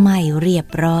กฏว่าไหม้เรียบ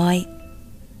ร้อย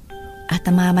อาต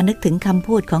มามานึกถึงคำ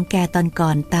พูดของแกตอนก่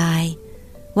อนตาย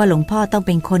ว่าหลวงพ่อต้องเ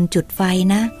ป็นคนจุดไฟ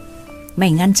นะไม่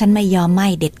งั้นฉันไม่ยอมไหม้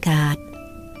เด็ดขาด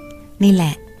นี่แหล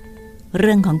ะเ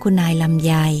รื่องของคุณนายลำไ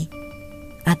ย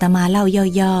อาตมาเล่า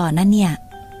ย่อๆนะเนี่ย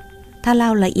ถ้าเล่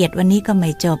าละเอียดวันนี้ก็ไม่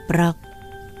จบหรอก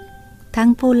ทั้ง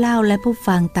ผู้เล่าและผู้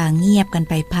ฟังต่างเงียบกัน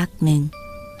ไปพักหนึ่ง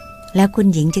แล้วคุณ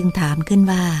หญิงจึงถามขึ้น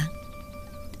ว่า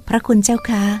พระคุณเจ้า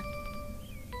คะ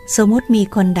สมมุติมี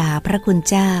คนด่าพระคุณ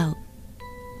เจ้า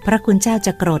พระคุณเจ้าจ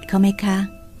ะโกรธเขาไหมคะ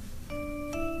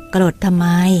โกรธทำไม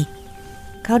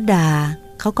เขาด่า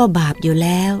เขาก็บาปอยู่แ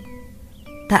ล้ว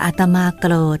ถ้าอาตมาโก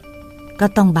รธก็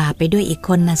ต้องบาปไปด้วยอีกค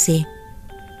นนะสิ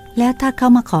แล้วถ้าเขา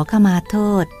มาขอขมาโท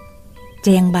ษจ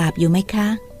ะยังบาปอยู่ไหมคะ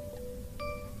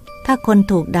ถ้าคน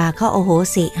ถูกด่าเขาอโห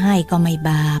สิให้ก็ไม่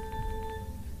บาป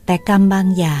แต่กรรมบาง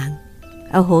อย่าง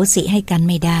อโหสิให้กัน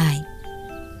ไม่ได้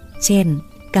เช่น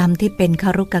กรรมที่เป็นค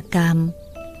รุกกรรม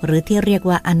หรือที่เรียก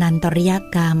ว่าอนันตริย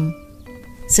กรรม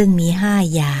ซึ่งมี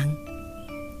5 อย่าง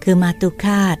คือมาตุฆ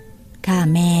าตฆ่า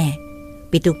แม่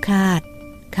ปิตุฆาต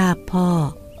ฆ่าพ่อ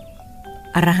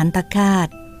อรหันตฆาต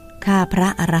ฆ่าพระ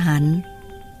อรหันต์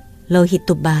โลหิต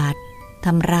ตุบาทท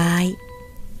ำร้าย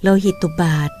โลหิตตุบ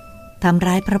าททำ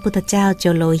ร้ายพระพุทธเจ้าจ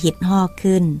นโลหิตห่อ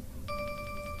ขึ้น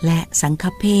และสังฆ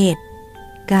เพศ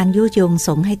การยุยงส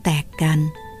งฆ์ให้แตกกัน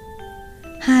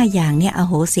5 อย่างนี้อ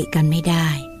โหสิกันไม่ได้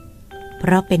เพร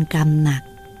าะเป็นกรรมหนัก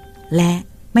และ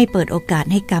ไม่เปิดโอกาส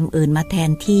ให้กรรมอื่นมาแท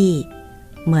นที่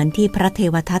เหมือนที่พระเท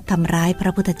วทัตทำร้ายพร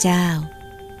ะพุทธเจ้า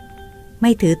ไ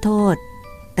ม่ถือโทษ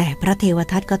แต่พระเทว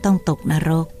ทัตก็ต้องตกน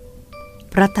รก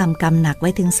เพราะทำกรรมหนักไว้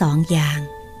ถึง2 อย่าง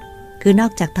คือนอ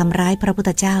กจากทำร้ายพระพุทธ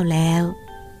เจ้าแล้ว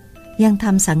ยังท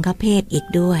ำสังฆเพศอีก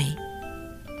ด้วย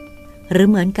หรือ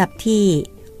เหมือนกับที่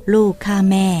ลูกฆ่า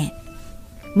แ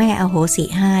ม่อโหสิ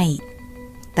ให้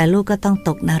แต่ลูกก็ต้องต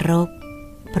กนรก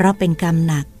เพราะเป็นกรรม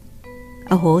หนัก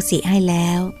อโหสิให้แล้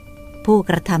วผู้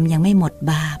กระทำยังไม่หมด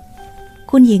บาป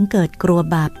คุณหญิงเกิดกลัว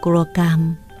บาปกลัวกรรม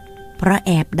เพราะแ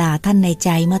อบด่าท่านในใจ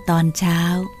เมื่อตอนเช้า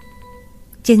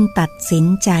จึงตัดสิน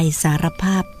ใจสารภ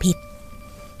าพผิด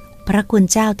พระคุณ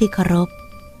เจ้าที่เคารพ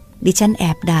ดิฉันแอ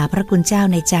บด่าพระคุณเจ้า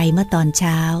ในใจเมื่อตอนเ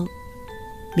ช้า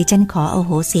ดิฉันขออโ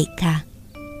หสิค่ะ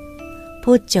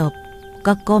พูดจบ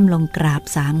ก็ก้มลงกราบ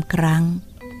3 ครั้ง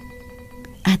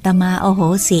อาตมาอโห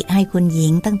สิให้คุณหญิ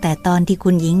งตั้งแต่ตอนที่คุ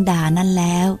ณหญิงด่านั่นแ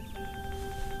ล้ว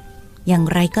อย่าง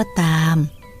ไรก็ตาม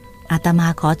อาตมา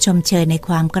ขอชมเชยในค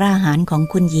วามกล้าหาญของ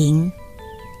คุณหญิง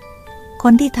ค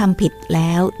นที่ทำผิดแ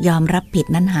ล้วยอมรับผิด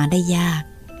นั้นหาได้ยาก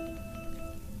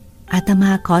อาตม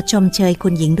าขอชมเชยคุ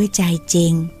ณหญิงด้วยใจจริ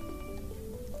ง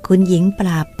คุณหญิงปร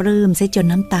าบปลื้มซะจน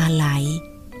น้ำตาไหล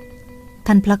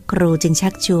ท่านพระครูจึงชั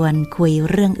กชวนคุย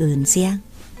เรื่องอื่นเสีย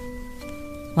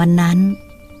วันนั้น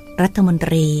รัฐมนต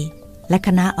รีและค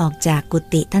ณะออกจากกุ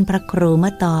ฏิท่านพระครูเ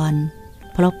มื่อตอน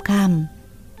พลบค่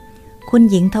ำคุณ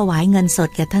หญิงถวายเงินสด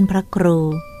แก่ท่านพระครู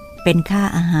เป็นค่า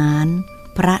อาหาร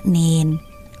พระเนน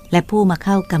และผู้มาเ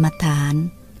ข้ากรรมฐาน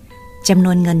จำน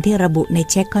วนเงินที่ระบุใน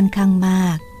เช็คค่อนข้างมา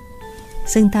ก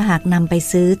ซึ่งถ้าหากนำไป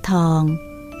ซื้อทอง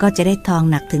ก็จะได้ทอง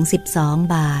หนักถึง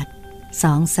12 บาท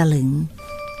 2 สลึง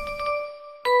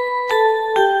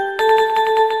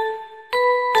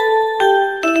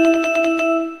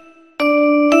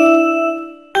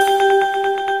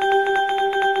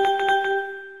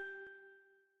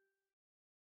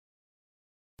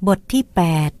บทที่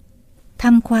 8 ท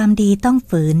ำความดีต้อง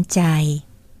ฝืนใจ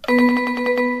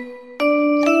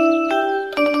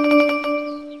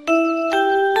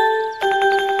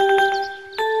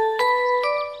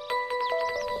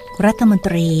รัฐมนต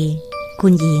รีคุ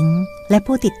ณหญิงและ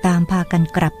ผู้ติดตามพากัน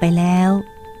กลับไปแล้ว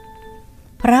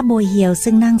พระบัวเหียว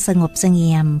ซึ่งนั่งสงบเส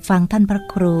งี่ยมฟังท่านพระ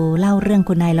ครูเล่าเรื่อง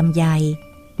คุณนายลำไย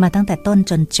มาตั้งแต่ต้น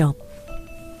จนจบ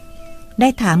ได้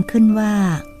ถามขึ้นว่า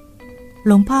ห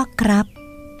ลวงพ่อครับ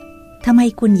ทำไม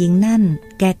คุณหญิงนั่น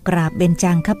แกกราบเบญจ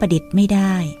างคประดิษฐ์ไม่ไ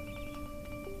ด้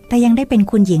แต่ยังได้เป็น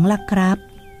คุณหญิงล่ะครับ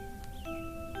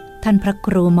ท่านพระค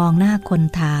รูมองหน้าคน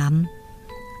ถาม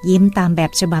ยิ้มตามแบ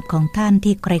บฉบับของท่าน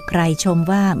ที่ใครๆชม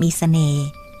ว่ามีเสน่ห์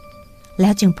แล้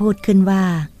วจึงพูดขึ้นว่า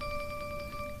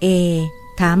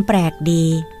ถามแปลกดี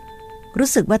รู้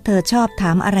สึกว่าเธอชอบถ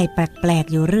ามอะไรแปลก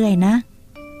ๆอยู่เรื่อยนะ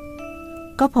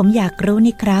ก็ผมอยากรู้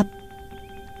นี่ครับ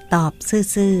ตอบ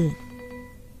ซื่อ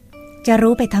ๆจะ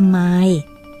รู้ไปทำไม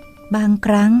บางค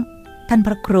รั้งท่านพ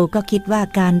ระครูก็คิดว่า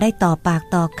การได้ต่อปาก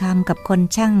ต่อคำกับคน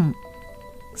ช่าง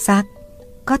ซัก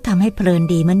ก็ทำให้เพลิน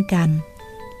ดีเหมือนกัน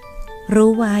รู้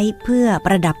ไว้เพื่อป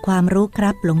ระดับความรู้ค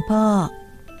รับหลวงพ่อ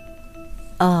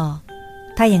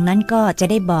ถ้าอย่างนั้นก็จะ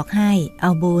ได้บอกให้เอ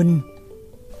าบุญ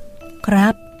ครั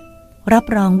บรับ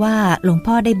รองว่าหลวง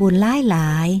พ่อได้บุญหล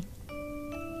าย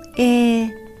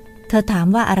เธอถาม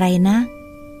ว่าอะไรนะ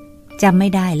จำไม่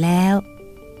ได้แล้ว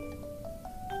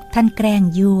ท่านแกล้ง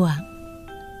ยั่ว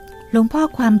หลวงพ่อ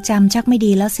ความจำชักไม่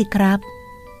ดีแล้วสิครับ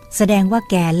แสดงว่า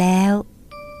แก่แล้ว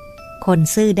คน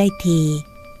ซื่อได้ที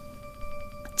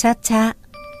ชะ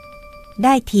ไ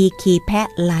ด้ทีขี่แพะ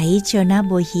ไหลเชียวนะ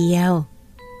บัวเหียว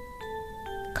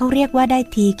เขาเรียกว่าได้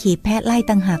ทีขี่แพะไล่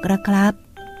ต่างหากละครับ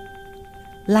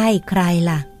ไล่ใคร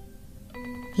ล่ะ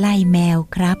ไล่แมว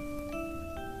ครับ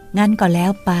งั้นก็แล้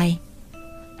วไป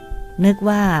นึก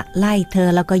ว่าไล่เธอ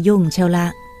แล้วก็ยุ่งเชียวละ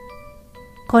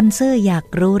คนซื่ออยาก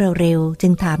รู้เร็วๆจึ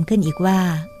งถามขึ้นอีกว่า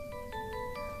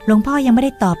หลวงพ่อยังไม่ไ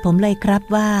ด้ตอบผมเลยครับ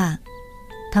ว่า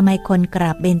ทำไมคนกร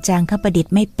าบเบญจางคประดิษ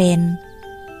ฐ์ไม่เป็น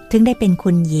ถึงได้เป็น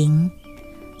คุณหญิง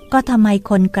ก็ทำไม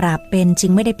คนกราบเป็นจึ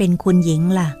งไม่ได้เป็นคุณหญิง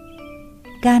ล่ะ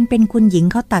การเป็นคุณหญิง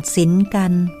เขาตัดสินกั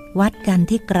นวัดกัน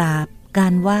ที่กราบกา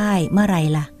รไหว้เมื่อไหร่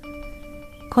ล่ะ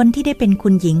คนที่ได้เป็นคุ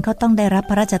ณหญิงเขาต้องได้รับ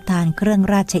พระราชทานเครื่อง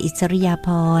ราชอิสริยาภ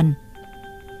รณ์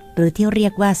หรือที่เรีย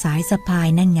กว่าสายสะพาย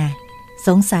นั่นไง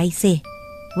สงสัยสิ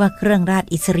ว่าเครื่องราช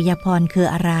อิสริยาภรณ์คือ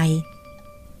อะไร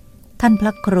ท่านพร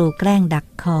ะครูแกล้งดัก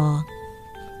คอ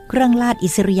เครื่องราชอิ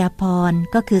สริยาภรณ์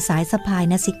ก็คือสายสะพาย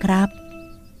นะสิครับ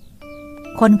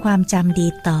คนความจำดี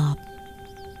ตอบ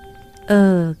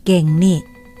เก่งนี่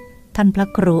ท่านพระ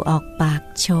ครูออกปาก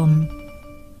ชม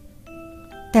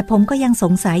แต่ผมก็ยังส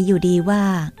งสัยอยู่ดีว่า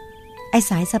ไอ้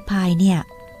สายสะพายเนี่ย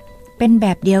เป็นแบ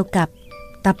บเดียวกับ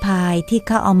ตะพายที่เ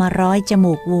ขาเอามาร้อยจ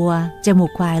มูกวัวจมู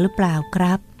กควายหรือเปล่าค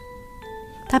รับ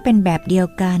ถ้าเป็นแบบเดียว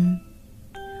กัน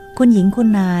คุณหญิงคุณ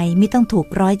นายมิต้องถูก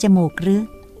ร้อยจมูกหรือ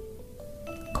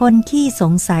คนขี้ส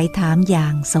งสัยถามอย่า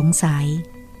งสงสัย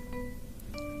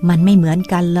มันไม่เหมือน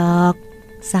กันหรอก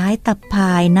สายตะพ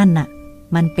ายนั่นน่ะ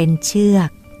มันเป็นเชือ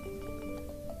ก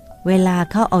เวลา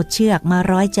เขาเอาเชือกมา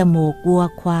ร้อยจมูกวัว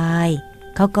ควาย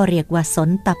เขาก็เรียกว่าสน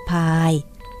ตะพาย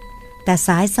แต่ส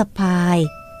ายสะพาย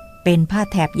เป็นผ้า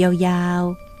แถบยาว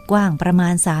ๆกว้างประมา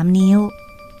ณ3 นิ้ว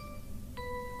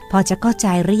พอจะเข้าใจ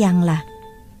หรือยังล่ะ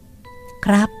ค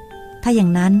รับถ้าอย่า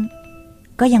งนั้น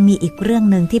ก็ยังมีอีกเรื่อง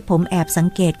หนึ่งที่ผมแอบสัง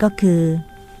เกตก็คือ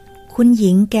คุณห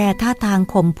ญิงแกท่าทาง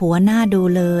ข่มผัวหน้าดู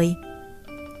เลย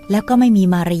แล้วก็ไม่มี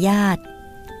มารยาท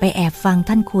ไปแอบฟัง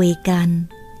ท่านคุยกัน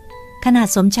ขนาด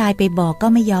สมชายไปบอกก็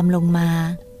ไม่ยอมลงมา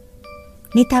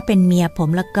นี่ถ้าเป็นเมียผม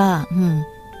แล้วก็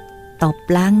ตบ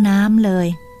ล้างน้ำเลย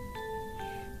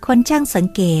คนช่างสัง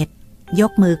เกตย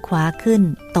กมือขวาขึ้น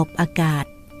ตบอากาศ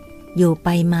อยู่ไป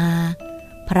มา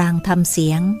พรางทำเสี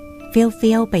ยงเ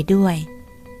ฟี้ยวๆไปด้วย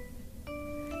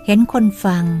เห็นคน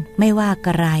ฟังไม่ว่าก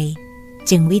ระไร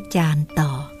จึงวิจารณ์ต่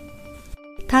อ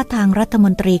ท่าทางรัฐม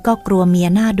นตรีก็กลัวเมีย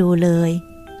หน้าดูเลย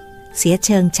เสียเ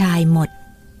ชิงชายหมด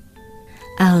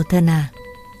เอาเถอะนะ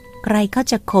ใครเขา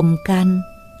จะข่มกัน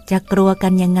จะกลัวกั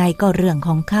นยังไงก็เรื่องข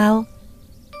องเขา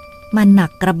มันหนั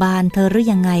กกระบาลเธอหรื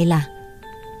อยังไงล่ะ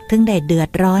ถึงได้เดือด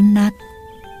ร้อนนัก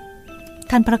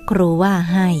ท่านพระครูว่า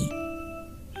ให้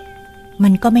มั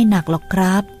นก็ไม่หนักหรอกค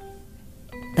รับ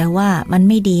แต่ว่ามัน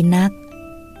ไม่ดีนัก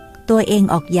ตัวเอง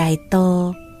ออกใหญ่โต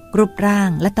รูปร่าง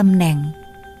และตำแหน่ง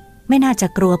ไม่น่าจะ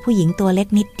กลัวผู้หญิงตัวเล็ก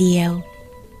นิดเดียว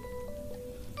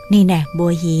นี่แน่บั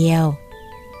วเหียว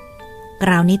ค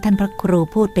ราวนี้ท่านพระครู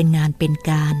พูดเป็นงานเป็น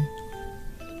การ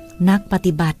นักป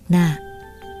ฏิบัติน่ะ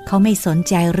เขาไม่สน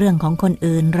ใจเรื่องของคน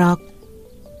อื่นหรอก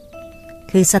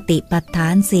คือสติปัฏฐา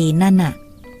น4นั่นน่ะ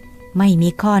ไม่มี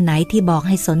ข้อไหนที่บอกใ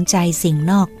ห้สนใจสิ่ง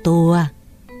นอกตัว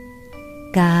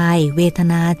กายเวท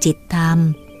นาจิตธรรม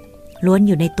ล้วนอ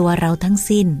ยู่ในตัวเราทั้ง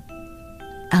สิ้น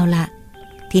เอาละ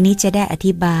ทีนี้จะได้อ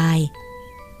ธิบาย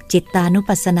จิตตานุ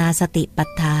ปัสสนาสติปัฏ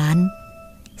ฐาน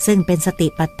ซึ่งเป็นสติ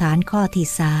ปัฏฐานข้อที่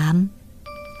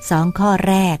2ข้อ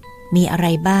แรกมีอะไร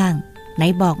บ้างไหน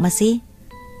บอกมาสิ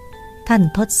ท่าน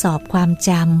ทดสอบความจ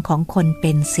ำของคนเ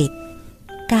ป็นศิษย์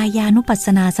กายานุปัสส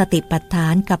นาสติปัฏฐา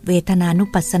นกับเวทนานุ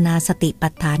ปัสสนาสติปั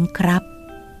ฏฐานครับ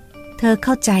เธอเ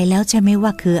ข้าใจแล้วใช่ไหมว่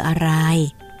าคืออะไร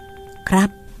ครับ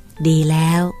ดีแ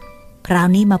ล้วคราว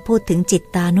นี้มาพูดถึงจิต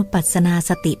ตานุปัสสนา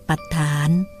สติปัฏฐาน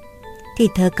ที่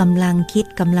เธอกำลังคิด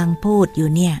กำลังพูดอยู่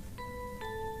เนี่ย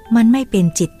มันไม่เป็น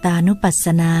จิตตานุปัสส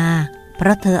นาเพร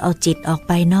าะเธอเอาจิตออกไ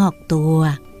ปนอกตัว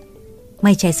ไ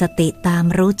ม่ใช่สติตาม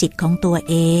รู้จิตของตัว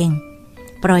เอง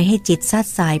ปล่อยให้จิตซัด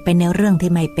สายไปในเรื่อง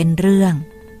ที่ไม่เป็นเรื่อง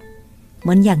เห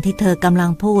มือนอย่างที่เธอกำลั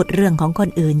งพูดเรื่องของคน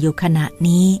อื่นอยู่ขณะ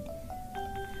นี้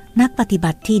นักปฏิ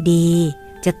บัติที่ดี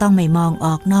จะต้องไม่มองอ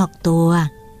อกนอกตัว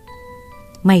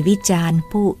ไม่วิจารณ์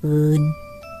ผู้อื่น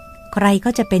ใครก็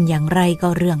จะเป็นอย่างไรก็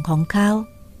เรื่องของเขา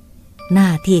หน้า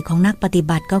ที่ของนักปฏิ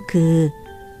บัติก็คือ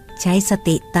ใช้ส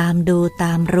ติตามดูต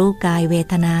ามรู้กายเว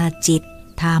ทนาจิต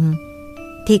ธรรม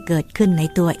ที่เกิดขึ้นใน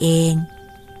ตัวเอง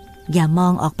อย่ามอ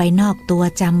งออกไปนอกตัว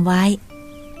จำไว้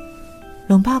ห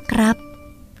ลวงพ่อครับ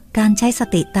การใช้ส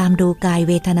ติตามดูกายเ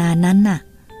วทนานั้นน่ะ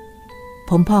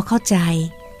ผมพอเข้าใจ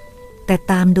แต่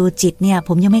ตามดูจิตเนี่ยผ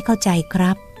มยังไม่เข้าใจค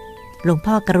รับหลวง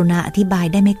พ่อกรุณาอธิบาย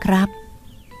ได้ไหมครับ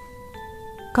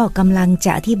ก็กำลังจ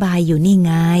ะอธิบายอยู่นี่ไ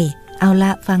งเอาล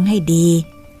ะฟังให้ดี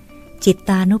จิต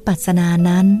ตานุปัสสนา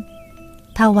นั้น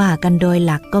ถ้าว่ากันโดยห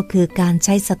ลักก็คือการใ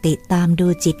ช้สติตามดู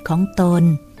จิตของตน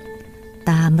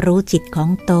ตามรู้จิตของ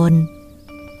ตน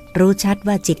รู้ชัด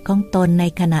ว่าจิตของตนใน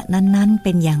ขณะนั้นๆเ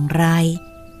ป็นอย่างไร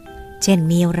เช่น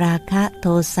มีราคะโท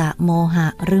สะโมหะ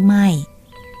หรือไม่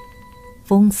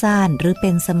ฟุ้งซ่านหรือเป็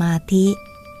นสมาธิ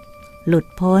หลุด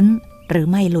พ้นหรือ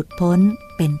ไม่หลุดพ้น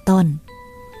เป็นต้น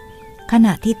ขณ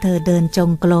ะที่เธอเดินจ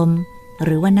งกรมห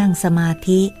รือว่านั่งสมา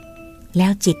ธิแล้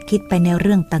วจิตคิดไปในเ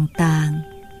รื่องต่าง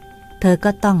ๆเธอ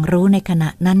ก็ต้องรู้ในขณะ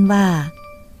นั้นว่า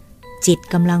จิต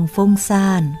กำลังฟุ้งซ่า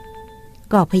น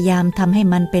ก็พยายามทำให้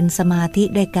มันเป็นสมาธิ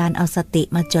ด้วยการเอาสติ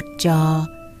มาจดจ่อ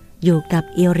อยู่กับ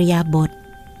อิริยาบถ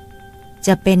จ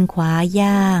ะเป็นขวา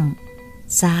ย่าง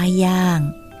ซ้ายย่าง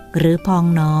หรือพอง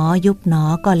หนอยุบหนอ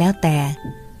ก็แล้วแต่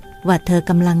ว่าเธอ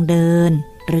กำลังเดิน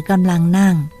หรือกำลัง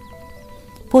นั่ง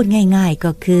พูดง่ายๆ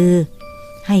ก็คือ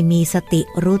ให้มีสติ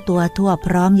รู้ตัวทั่วพ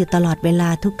ร้อมอยู่ตลอดเวลา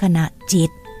ทุกขณะจิ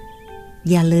ต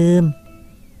อย่าลืม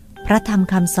พระธรรม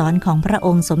คำสอนของพระอ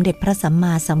งค์สมเด็จพระสัมม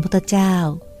าสัมพุทธเจ้า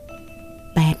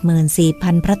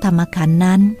 84,000 พระธรรมขันธ์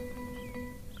นั้น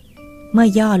เมื่อ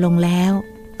ย่อลงแล้ว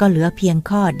ก็เหลือเพียง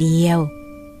ข้อเดียว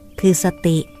คือส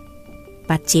ติ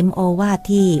ปัจฉิมโอวาท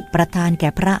ที่ประทานแก่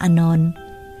พระอานนท์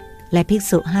และภิก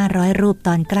ษุ500 รูปต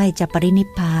อนใกล้จะปรินิพ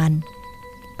พาน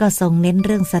ก็ทรงเน้นเ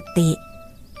รื่องสติ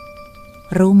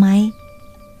รู้ไหม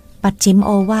ปัจฉิมโอ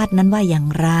วาทนั้นว่าอย่าง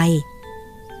ไร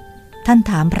ท่าน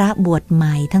ถามพระบวชให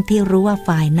ม่ทั้งที่รู้ว่า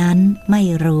ฝ่ายนั้นไม่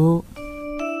รู้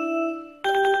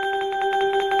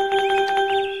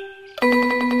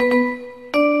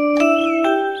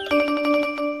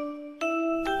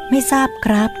ไม่ทราบค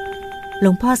รับหล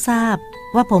วงพ่อทราบ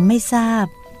ว่าผมไม่ทราบ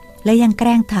และยังแก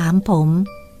ล้งถามผม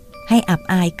ให้อับ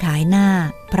อายขายหน้า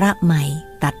พระใหม่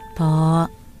ตัดพ้อ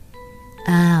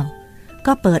อ้าว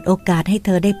ก็เปิดโอกาสให้เธ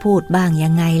อได้พูดบ้างยั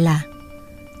งไงล่ะ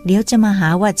เดี๋ยวจะมาหา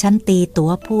ว่าฉันตีตั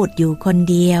วพูดอยู่คน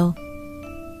เดียว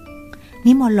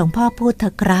นิมนต์หลวงพ่อพูดเถ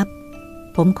อะครับ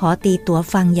ผมขอตีตัว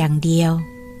ฟังอย่างเดียว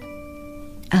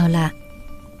เอาล่ะ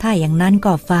ถ้าอย่างนั้น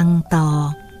ก็ฟังต่อ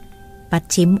ปัจ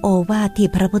ฉิมโอวาทที่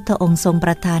พระพุทธองค์ทรงป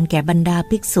ระทานแก่บรรดา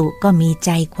ภิกษุก็มีใจ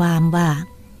ความว่า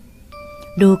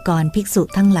ดูก่อนภิกษุ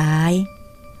ทั้งหลาย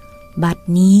บัด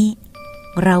นี้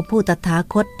เราผู้ตถา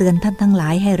คตเตือนท่านทั้งหลา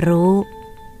ยให้รู้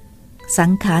สั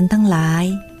งขารทั้งหลาย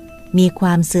มีคว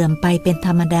ามเสื่อมไปเป็นธ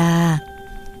รรมดา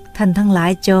ท่านทั้งหลา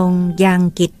ยจงยัง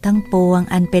กิจทั้งปวง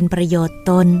อันเป็นประโยชน์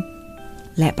ตน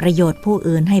และประโยชน์ผู้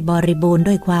อื่นให้บริบูรณ์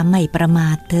ด้วยความไม่ประมา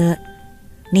ทเถอะ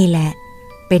นี่แหละ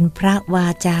เป็นพระวา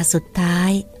จาสุดท้า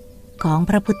ยของ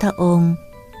พระพุทธองค์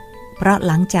เพราะ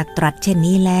หลังจากตรัสเช่น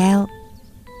นี้แล้ว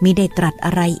มิได้ตรัสอ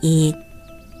ะไรอีก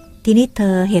ทีนี้เธ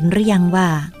อเห็นหรือยังว่า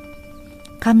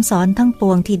คำสอนทั้งป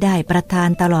วงที่ได้ประทาน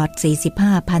ตลอด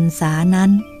45 พรรษานั้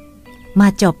นมา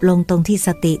จบลงตรงที่ส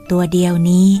ติตัวเดียว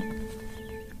นี้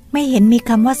ไม่เห็นมี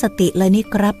คำว่าสติเลยนี่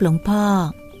ครับหลวงพ่อ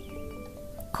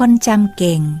คนจำเ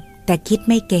ก่งแต่คิด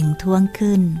ไม่เก่งท้วง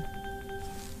ขึ้น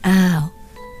อ้าว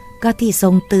ก็ที่ทร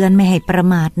งเตือนไม่ให้ประ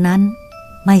มาทนั้น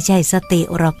ไม่ใช่สติ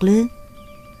หรอกหรือ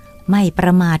ไม่ปร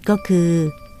ะมาทก็คือ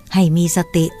ให้มีส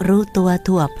ติรู้ตัว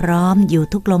ทั่วพร้อมอยู่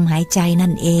ทุกลมหายใจนั่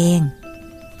นเอง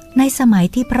ในสมัย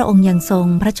ที่พระองค์ยังทรง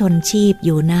พระชนชีพอ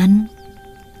ยู่นั้น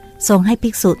ทรงให้ภิ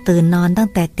กษุตื่นนอนตั้ง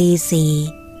แต่ตี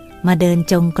 4มาเดิน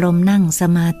จงกรมนั่งส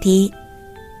มาธิ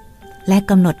และ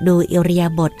กำหนดดูอิริยา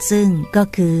บถซึ่งก็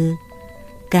คือ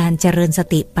การเจริญส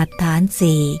ติปัฏฐาน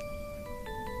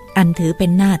 4อันถือเป็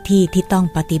นหน้าที่ที่ต้อง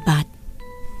ปฏิบัติ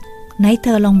ไหนเธ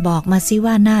อลองบอกมาสิ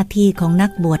ว่าหน้าที่ของนั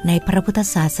กบวชในพระพุทธ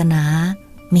ศาสนา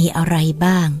มีอะไร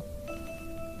บ้าง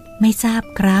ไม่ทราบ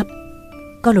ครับ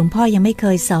ก็หลวงพ่อยังไม่เค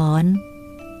ยสอน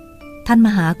ท่านม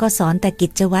หาก็สอนแต่กิ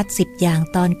จวัตร10 อย่าง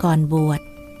ตอนก่อนบวช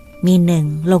มี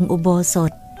 1. ลงอุโบส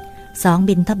ถ 2.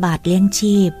 บิณฑบาตเลี้ยง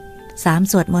ชีพ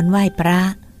 3. สวดมนต์ไหว้พระ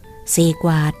 4. ก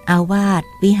วาดอาวาส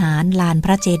วิหารลานพ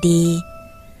ระเจดีย์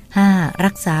 5.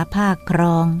 รักษาผ้าคร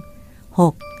อง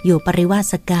 6. อยู่ปริวา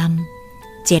สกรรม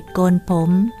 7. โกนผ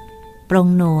มปรง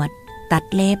หนวดตัด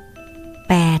เล็บ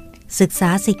 8. ศึกษา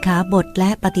สิกขาบทและ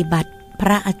ปฏิบัติพร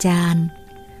ะอาจารย์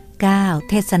 9.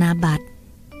 เทศนาบัตร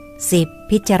 10.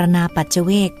 พิจารณาปัจเจเ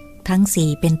วกทั้ง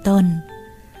 4เป็นต้น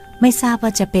ไม่ทราบว่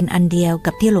าจะเป็นอันเดียว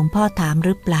กับที่หลวงพ่อถามห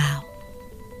รือเปล่า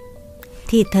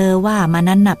ที่เธอว่ามา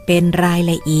นั้นน่ะเป็นราย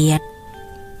ละเอียด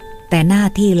แต่หน้า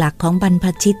ที่หลักของบรรพ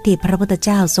ชิตที่พระพุทธเ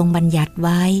จ้าทรงบัญญัติไ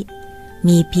ว้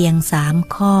มีเพียง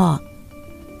3 ข้อ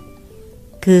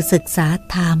คือศึกษา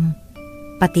ธรรม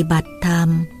ปฏิบัติธรรม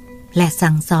และ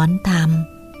สั่งสอนธรรม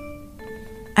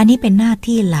อันนี้เป็นหน้า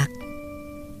ที่หลัก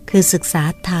คือศึกษา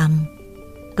ธรรม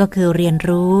ก็คือเรียน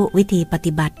รู้วิธีป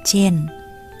ฏิบัติเช่น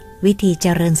วิธีเจ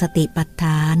ริญสติปัฏฐ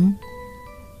าน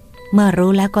เมื่อ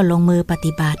รู้แล้วก็ลงมือป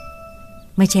ฏิบัติ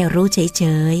ไม่ใช่รู้เฉ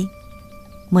ย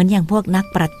ๆเหมือนอย่างพวกนัก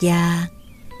ปรัชญา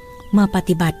เมื่อป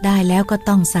ฏิบัติได้แล้วก็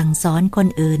ต้องสั่งสอนคน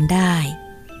อื่นได้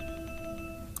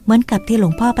เหมือนกับที่หลว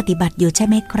งพ่อปฏิบัติอยู่ใช่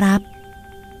ไหมครับ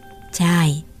ใช่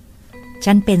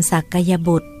ฉันเป็นสักกย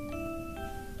บุตร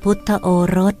พุทธโอ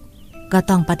รสก็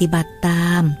ต้องปฏิบัติตา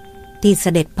มที่เส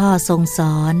ด็จพ่อทรงส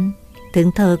อนถึง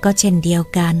เธอก็เช่นเดียว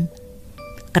กัน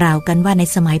กล่าวกันว่าใน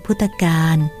สมัยพุทธกา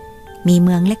ลมีเ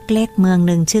มืองเล็กๆเมืองห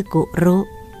นึ่งชื่อกุรุ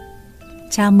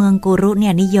ชาวเมืองกุรุเนี่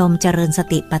ยนิยมเจริญส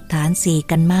ติปัฏฐาน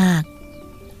 4กันมาก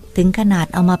ถึงขนาด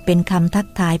เอามาเป็นคำทัก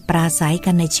ทายปราศัยกั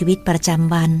นในชีวิตประจ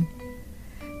ำวัน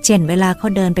เช่นเวลาเขา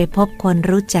เดินไปพบคน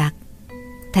รู้จัก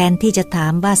แทนที่จะถา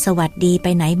มว่าสวัสดีไป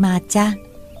ไหนมาจ๊ะ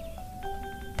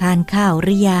ทานข้าวห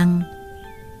รือยัง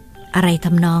อะไรท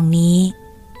ำนองนี้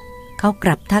เขาก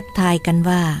ลับทักทายกัน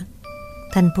ว่า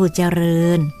ท่านผู้เจริ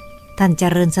ญท่านเจ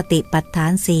ริญสติปัฏฐา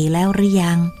น 4แล้วหรือ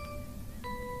ยัง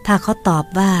ถ้าเขาตอบ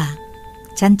ว่า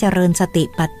ฉันเจริญสติ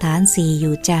ปัฏฐาน 4อ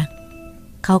ยู่จ้ะ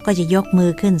เขาก็จะยกมื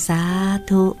อขึ้นสา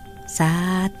ธุสา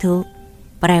ธุ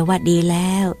แปลว่าดีแ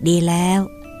ล้วดีแล้ว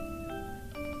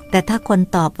แต่ถ้าคน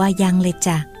ตอบว่ายังเลย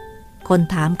จ้ะคน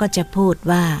ถามก็จะพูด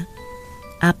ว่า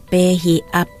อัปเปหิ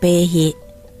อัปเปหิ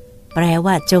แปล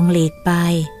ว่าจงหลีกไป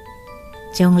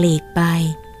จงหลีกไป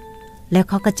แล้ว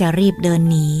เขาก็จะรีบเดิน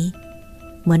หนี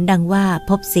เหมือนดังว่า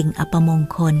พบสิ่งอัปมง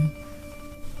คล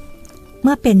เ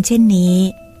มื่อเป็นเช่นนี้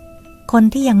คน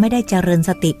ที่ยังไม่ได้เจริญ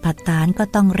สติปัฏฐานก็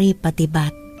ต้องรีบปฏิบั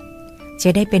ติจะ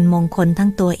ได้เป็นมงคลทั้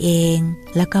งตัวเอง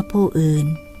และก็ผู้อื่น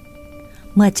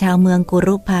เมื่อชาวเมืองกุ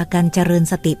รุพากันเจริญ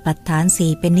สติปัฏฐาน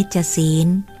 4เป็นนิจศีล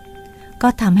ก็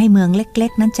ทำให้เมืองเล็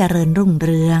กๆนั้นเจริญรุ่งเ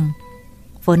รือง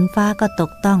ฝนฟ้าก็ต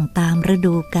กต้องตามฤ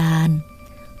ดูกาล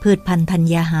พืชพันธุ์ธัญ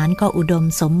ญาหารก็อุดม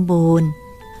สมบูรณ์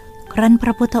ครั้นพร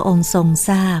ะพุทธองค์ทรงท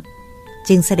ราบ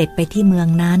จึงเสด็จไปที่เมือง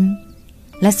นั้น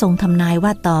และทรงทำนายว่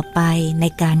าต่อไปใน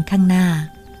การข้างหน้า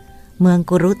เมือง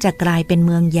กุรุจะกลายเป็นเ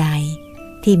มืองใหญ่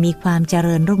ที่มีความเจ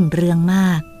ริญรุ่งเรืองม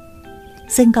าก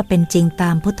ซึ่งก็เป็นจริงต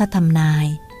ามพุทธทำนาย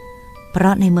เพรา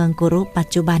ะในเมืองกุรุปัจ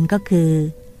จุบันก็คือ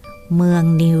เมือง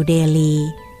นิวเดลี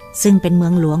ซึ่งเป็นเมื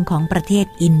องหลวงของประเทศ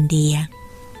อินเดีย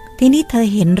ทีนี้เธอ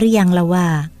เห็นหรือยังละว่า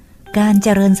การเจ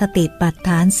ริญสติปัฏฐ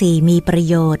าน 4มีประ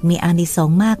โยชน์มีอานิส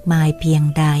งส์มากมายเพียง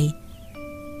ใด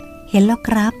เห็นแล้วค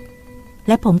รับแ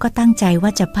ละผมก็ตั้งใจว่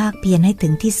าจะภาคเพียรให้ถึ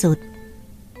งที่สุด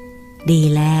ดี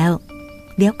แล้ว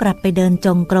เดี๋ยวกลับไปเดินจ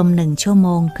งกรม1 ชั่วโม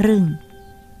งครึ่ง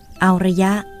เอาระย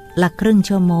ะละครึ่ง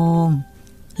ชั่วโมง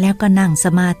แล้วก็นั่งส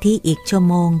มาธิอีกชั่ว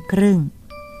โมงครึ่ง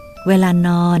เวลาน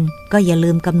อนก็อย่าลื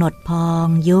มกำหนดพอง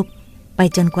ยุบไป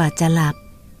จนกว่าจะหลับ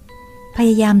พย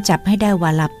ายามจับให้ได้ว่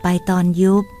าหลับไปตอน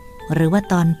ยุบหรือว่า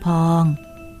ตอนพอง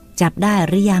จับได้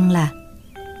หรือยังล่ะ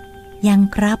ยัง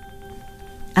ครับ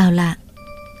เอาล่ะ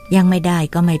ยังไม่ได้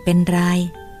ก็ไม่เป็นไร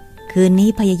คืนนี้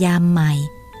พยายามใหม่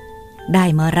ได้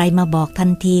เมื่อไรมาบอกทั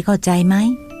นทีเข้าใจไหม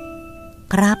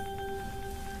ครับ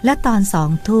และตอน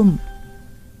2 ทุ่ม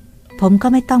ผมก็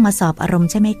ไม่ต้องมาสอบอารมณ์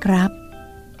ใช่ไหมครับ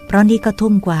เพราะนี่ก็ทุ่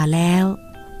มกว่าแล้ว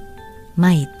ไ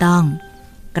ม่ต้อง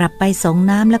กลับไปส่ง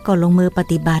น้ำแล้วก็ลงมือป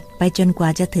ฏิบัติไปจนกว่า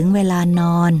จะถึงเวลาน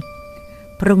อน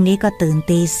พรุ่งนี้ก็ตื่น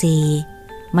ตี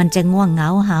 4มันจะง่วงเหงา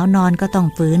หาวนอนก็ต้อง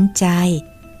ฝืนใจ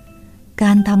ก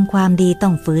ารทำความดีต้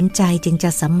องฝืนใจจึงจะ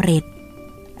สำเร็จ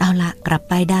เอาละกลับ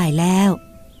ไปได้แล้ว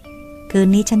คืน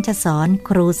นี้ฉันจะสอนค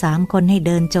รู3 คนให้เ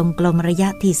ดินจงกรมระยะ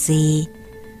ที่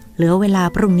 4เหลือเวลา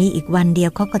พรุ่งนี้อีกวันเดีย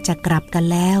วเขาก็จะกลับกัน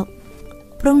แล้ว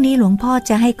พรุ่งนี้หลวงพ่อ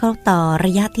จะให้เขาต่อร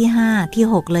ะยะที่ 5 ที่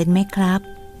 6เลยไหมครับ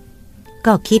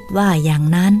ก็คิดว่าอย่าง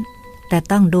นั้นแต่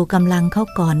ต้องดูกำลังเขา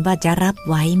ก่อนว่าจะรับไ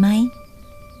หวไหม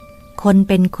คน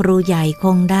เป็นครูใหญ่ค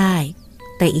งได้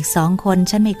แต่อีก2 คน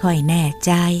ฉันไม่ค่อยแน่ใ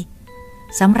จ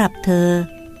สำหรับเธอ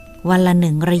วันละ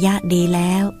1 ระยะดีแ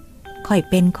ล้วค่อย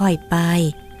เป็นค่อยไป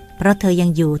เพราะเธอยัง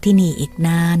อยู่ที่นี่อีกน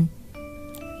าน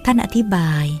ท่านอธิบ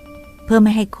ายเพื่อไ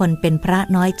ม่ให้คนเป็นพระ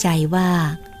น้อยใจว่า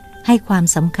ให้ความ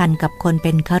สำคัญกับคนเ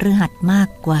ป็นคฤหัสถ์มาก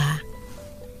กว่า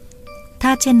ถ้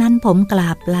าเช่นนั้นผมกร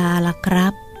าบลาละครั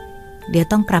บเดี๋ยว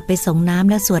ต้องกลับไปส่งน้ำ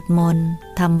และสวดมนต์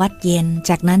ทำวัดเย็น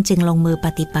จากนั้นจึงลงมือป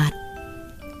ฏิบัติ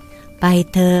ไป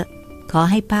เถอะขอ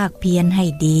ให้ภาคเพียรให้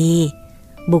ดี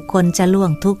บุคคลจะล่ว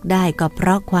งทุกข์ได้ก็เพร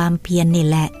าะความเพียรนี่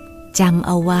แหละจำเ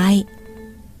อาไว้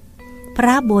พร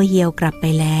ะบัวเหี่ยวกลับไป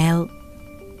แล้ว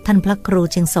ท่านพระครู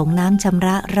จึงส่งน้ำชำร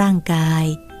ะร่างกาย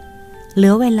เหลื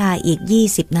อเวลาอีก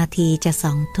20 นาทีจะ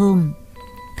2 ทุ่ม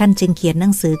ท่านจึงเขียนหนั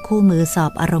งสือคู่มือสอ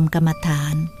บอารมณ์กรรมฐา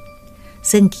น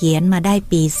ซึ่งเขียนมาได้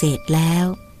ปีเศษแล้ว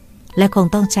และคง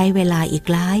ต้องใช้เวลาอีก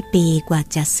หลายปีกว่า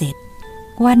จะเสร็จ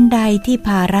วันใดที่ภ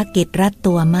ารกิจรัด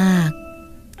ตัวมาก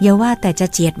อย่าว่าแต่จะ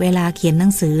เจียดเวลาเขียนหนั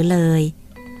งสือเลย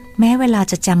แม้เวลา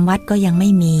จะจำวัดก็ยังไม่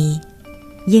มี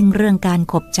ยิ่งเรื่องการ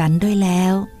ขบฉันด้วยแล้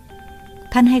ว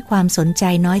ท่านให้ความสนใจ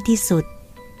น้อยที่สุด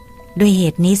ด้วยเห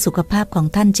ตุนี้สุขภาพของ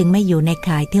ท่านจึงไม่อยู่ใน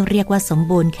ข่ายที่เรียกว่าสม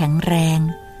บูรณ์แข็งแรง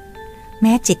แ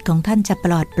ม้จิตของท่านจะป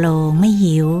ลอดโปร่งไม่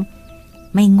หิว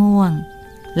ไม่ง่วง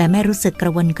และไม่รู้สึกกร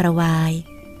ะวนกระวาย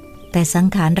แต่สัง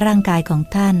ขารร่างกายของ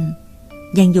ท่าน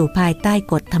ยังอยู่ภายใต้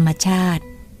กฎธรรมชาติ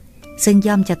ซึ่ง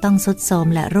ย่อมจะต้องทรุดโทรม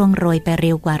และร่วงโรยไปเ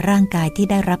ร็วกว่าร่างกายที่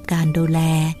ได้รับการดูแล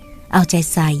เอาใจ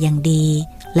ใส่อย่างดี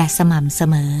และสม่ำเส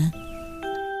มอ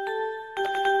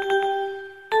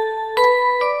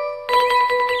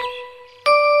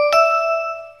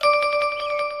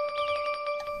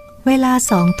เวลา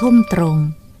2 ทุ่มตรง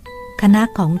คณะ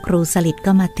ของครูสลิด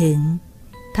ก็มาถึง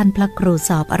ท่านพระครูส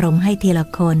อบอารมณ์ให้ทีละ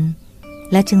คน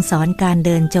และจึงสอนการเ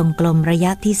ดินจงกรมระย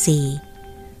ะที่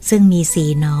 4ซึ่งมี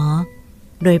4 หนอ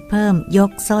โดยเพิ่มย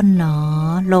กส้นหนอ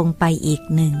ลงไปอีก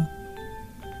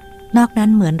1นอกนั้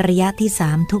นเหมือนระยะที่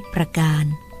 3ทุกประการ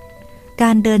ก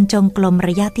ารเดินจงกรมร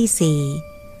ะยะที่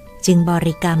 4จึงบ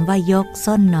ริกรรมว่ายก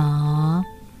ส้นหนอ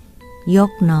ย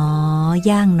กหนอ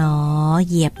ย่างหนอ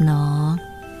เหยียบหนอ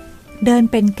เดิน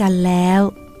เป็นกันแล้ว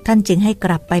ท่านจึงให้ก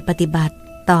ลับไปปฏิบัติ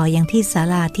ต่ออย่างที่ศา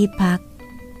ลาที่พัก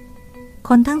ค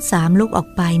นทั้ง3ลุกออก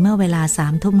ไปเมื่อเวลา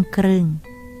3 ทุ่มครึ่ง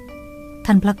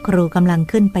ท่านพระครูกำลัง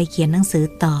ขึ้นไปเขียนหนังสือ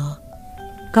ต่อ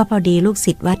ก็พอดีลูก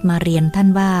ศิษย์วัดมาเรียนท่าน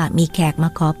ว่ามีแขกมา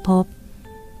ขอพบ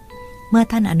เมื่อ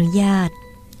ท่านอนุญาต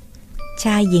ช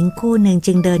ายหญิงคู่หนึ่ง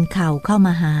จึงเดินเข่าเข้าม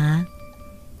าหา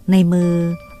ในมือ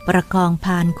ประคองพ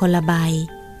านคนละใบ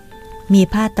มี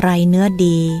ผ้าไตรเนื้อ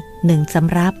ดี1 ส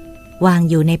ำรับวาง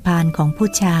อยู่ในพานของผู้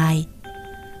ชาย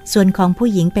ส่วนของผู้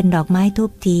หญิงเป็นดอกไม้ธู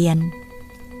ปเทียน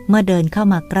เมื่อเดินเข้า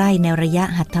มาใกล้ในระยะ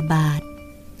หัตถบาท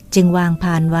จึงวางพ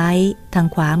านไว้ทาง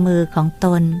ขวามือของต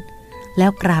นแล้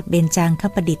วกราบเบญจางค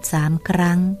ประดิษฐ์3 ค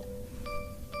รั้ง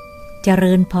เจ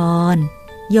ริญพร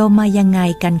โยมมายังไง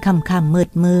กันค่ำๆ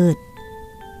มืด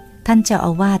ท่านเจ้าอ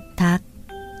าวาสทัก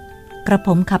กระผ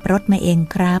มขับรถมาเอง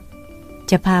ครับ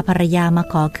จะพาภรรยามา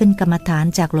ขอขึ้นกรรมฐาน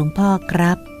จากหลวงพ่อค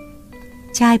รับ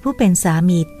ชายผู้เป็นสา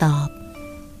มีตอบ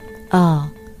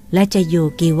และจะอยู่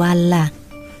กี่วันล่ะ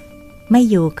ไม่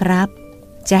อยู่ครับ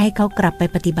จะให้เขากลับไป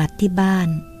ปฏิบัติที่บ้าน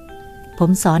ผม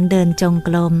สอนเดินจงก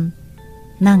รม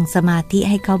นั่งสมาธิ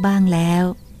ให้เขาบ้างแล้ว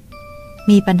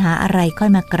มีปัญหาอะไรค่อย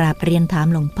มากราบเรียนถาม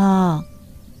หลวงพ่อ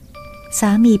สา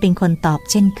มีเป็นคนตอบ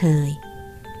เช่นเคย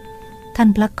ท่าน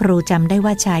พระครูจำได้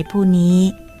ว่าชายผู้นี้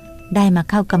ได้มา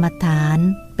เข้ากรรมฐาน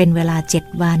เป็นเวลา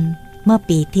7 วันเมื่อ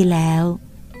ปีที่แล้ว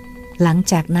หลัง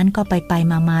จากนั้นก็ไป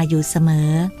มาอยู่เสม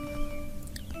อ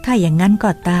ถ้าอย่างนั้น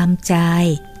ก็ตามใจ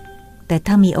แต่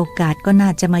ถ้ามีโอกาสก็น่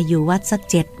าจะมาอยู่วัดสัก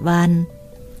7 วัน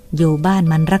อยู่บ้าน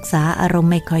มันรักษาอารม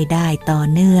ณ์ไม่ค่อยได้ต่อ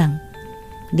เนื่อง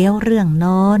เดี๋ยวเรื่องโ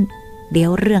น้นเดี๋ย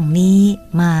วเรื่องนี้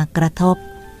มากระทบ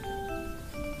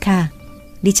ค่ะ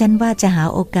ดิฉันว่าจะหา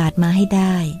โอกาสมาให้ไ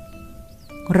ด้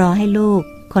รอให้ลูก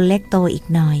คนเล็กโตอีก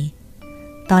หน่อย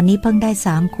ตอนนี้เพิ่งได้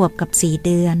3 ขวบกับ4 เ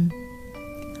ดือน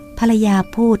ภรรยา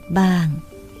พูดบ้าง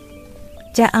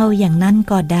จะเอาอย่างนั้น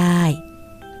ก็ได้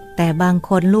แต่บางค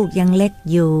นลูกยังเล็ก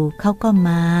อยู่เขาก็ม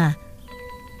า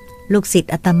ลูกศิษ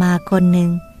ย์อาตมาคนหนึ่ง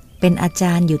เป็นอาจ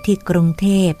ารย์อยู่ที่กรุงเท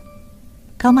พ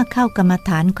เขามาเข้ากรรมฐ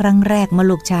านครั้งแรกเมื่อ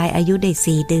ลูกชายอายุได้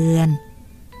4 เดือน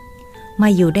มา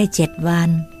อยู่ได้7 วัน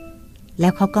แล้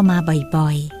วเขาก็มาบ่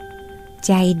อยๆใ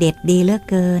จเด็ดดีเหลือ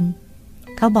เกิน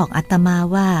เขาบอกอาตมา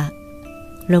ว่า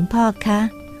หลวงพ่อคะ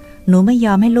หนูไม่ย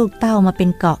อมให้ลูกเต้ามาเป็น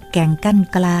เกาะแก่งกั้น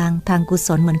กลางทางกุศ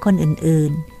ลเหมือนคนอื่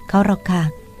นๆเขาหรอกค่ะ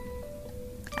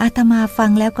อาตมาฟั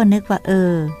งแล้วก็นึกว่า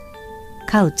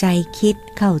เข้าใจคิด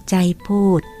เข้าใจพู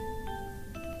ด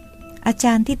อาจ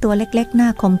ารย์ที่ตัวเล็กๆหน้า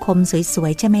คมๆสว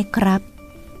ยๆใช่ไหมครับ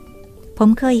ผม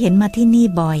เคยเห็นมาที่นี่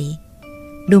บ่อย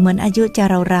ดูเหมือนอายุจะ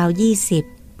ราวๆ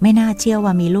20ไม่น่าเชื่อว่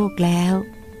ามีลูกแล้ว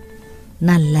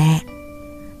นั่นแหละ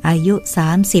อายุ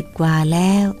30กว่าแ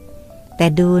ล้วแต่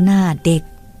ดูหน้าเด็ก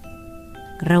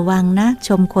ระวังนะช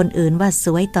มคนอื่นว่าส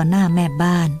วยต่อหน้าแม่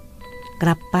บ้านก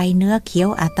ลับไปเนื้อเขียว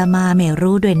อาตมาไม่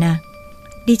รู้ด้วยนะ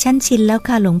ดิฉันชินแล้ว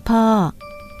ค่ะหลวงพ่อ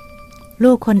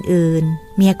ลูกคนอื่น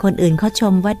เมียคนอื่นเขาช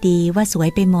มว่าดีว่าสวย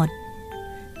ไปหมด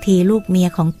ทีลูกเมีย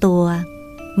ของตัว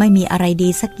ไม่มีอะไรดี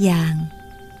สักอย่าง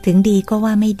ถึงดีก็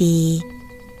ว่าไม่ดี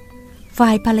ฝ่า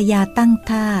ยภรรยาตั้ง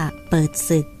ท่าเปิด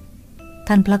ศึก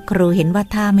ท่านพระครูเห็นว่า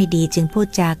ท่าไม่ดีจึงพูด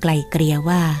จาไกล่เกลี่ย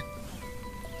ว่า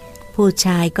ผู้ช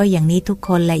ายก็อย่างนี้ทุกค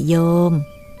นแหละโยม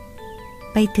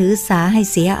ไปถือสาให้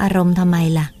เสียอารมณ์ทำไม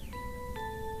ล่ะ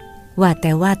ว่าแ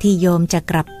ต่ว่าที่โยมจะ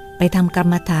กลับไปทำกร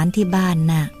รมฐานที่บ้าน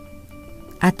น่ะ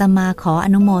อาตมาขออ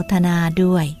นุโมทนา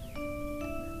ด้วย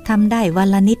ทำได้วัน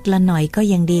ละนิดละหน่อยก็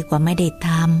ยังดีกว่าไม่ได้ท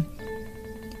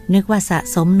ำนึกว่าสะ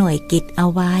สมหน่วยกิจเอา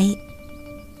ไว้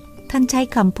ท่านใช้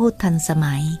คำพูดทันส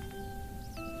มัย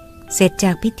เสร็จจ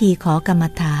ากพิธีขอกรรม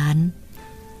ฐาน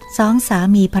2 สา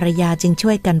มีภรรยาจึงช่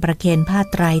วยกันประเคนผ้า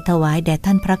ไตรถวายแด่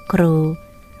ท่านพระครู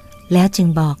แล้วจึง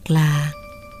บอกลา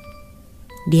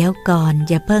เดี๋ยวก่อน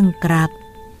อย่าเพิ่งกลับ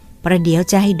ประเดี๋ยว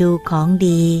จะให้ดูของ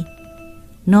ดี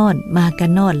โน่นมากั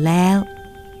นโน่นแล้ว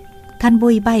ท่านบุ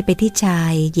ยใบ้ไปที่ชา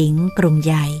ยหญิงกลุ่มใ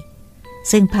หญ่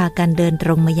ซึ่งพากันเดินต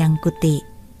รงมายังกุฏิ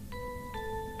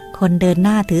คนเดินห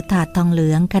น้าถือถาดทองเหลื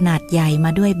องขนาดใหญ่ม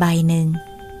าด้วยใบหนึ่ง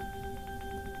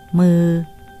มือ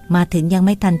มาถึงยังไ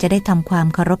ม่ทันจะได้ทำความ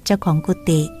เคารพเจ้าของกุ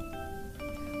ฏิ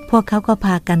พวกเขาก็พ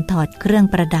ากันถอดเครื่อง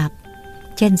ประดับ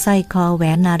เช่นสร้อยคอแหว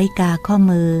นนาฬิกาข้อ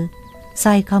มือส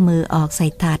ร้อยข้อมือออกใส่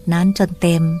ถาดนั้นจนเ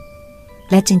ต็ม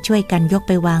และจึงช่วยกันยกไ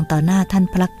ปวางต่อหน้าท่าน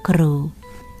พระครู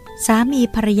สามี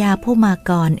ภรรยาผู้มา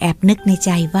ก่อนแอบนึกในใ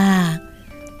จว่า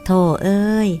โธ่เ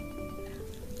อ้ย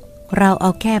เราเอ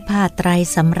าแค่ผ้าไตร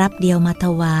สำรับเดียวมาถ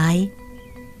วาย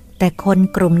แต่คน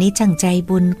กลุ่มนี้ช่างใจ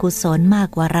บุญกุศลมาก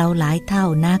กว่าเราหลายเท่า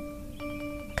นัก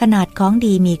ขนาดของ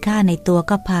ดีมีค่าในตัว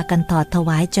ก็พากันถอดถว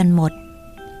ายจนหมด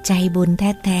ใจบุญแ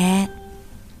ท้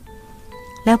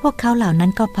ๆแล้วพวกเขาเหล่านั้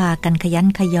นก็พากันขยัน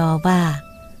ขยอว่า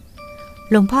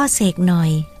หลวงพ่อเสกหน่อ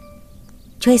ย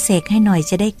ช่วยเสกให้หน่อย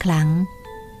จะได้ขลัง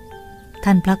ท่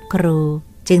านพระครู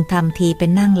จึงทำทีเป็น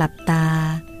นั่งหลับตา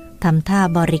ทำท่า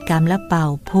บริกรรมและเป่า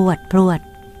พรวดพรวด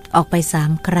ออกไป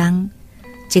3 ครั้ง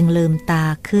จึงลืมตา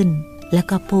ขึ้นแล้ว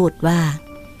ก็พูดว่า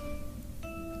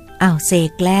อ้าวเส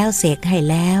กแล้วเสกให้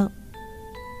แล้ว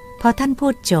พอท่านพู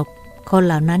ดจบคนเ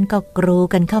หล่านั้นก็กรู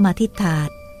กันเข้ามาที่ถาด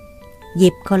หยิ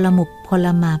บคนละหมุบคนล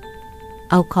ะมับ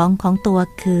เอาของตัว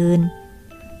คืน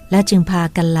แล้วจึงพา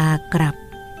กันลากลับ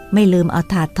ไม่ลืมเอา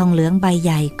ถาดทองเหลืองใบใ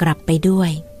หญ่กลับไปด้ว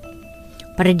ย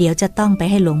ประเดี๋ยวจะต้องไป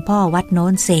ให้หลวงพ่อวัดโน้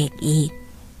นเสกอีก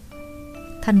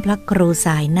ท่านพระครูส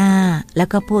ายหน้าแล้ว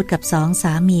ก็พูดกับ2 ส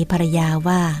ามีภรรยา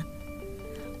ว่า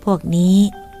พวกนี้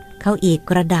เขาอีก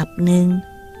ระดับหนึ่ง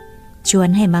ชวน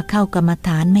ให้มาเข้ากรรมฐ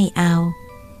านไม่เอา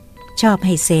ชอบใ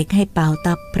ห้เสกให้เป่า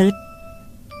ตับพฤต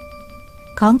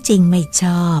ของจริงไม่ช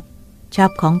อบ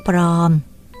ของปลอม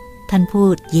ท่านพู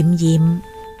ดยิ้ม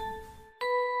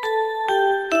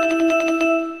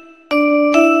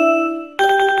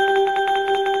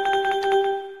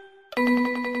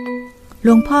หล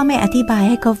วงพ่อไม่อธิบายใ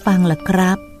ห้เขาฟังหรอค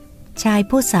รับชาย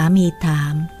ผู้สามีถา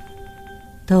ม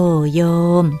โธ่โย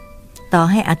มต่อ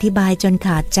ให้อธิบายจนข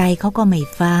าดใจเขาก็ไม่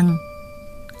ฟัง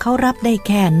เขารับได้แ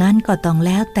ค่นั้นก็ต้องแ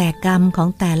ล้วแต่กรรมของ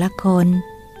แต่ละคน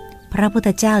พระพุทธ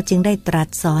เจ้าจึงได้ตรัส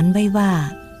สอนไว้ว่า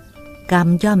กรรม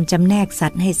ย่อมจำแนกสั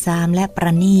ตว์ให้ซามและปร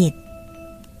ะณีต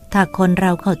ถ้าคนเร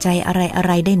าเข้าใจอะไ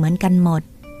รได้เหมือนกันหมด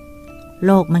โ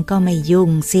ลกมันก็ไม่ยุ่ง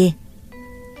สิ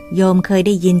โยมเคยไ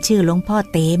ด้ยินชื่อหลวงพ่อ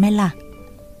เต๋ไหมล่ะ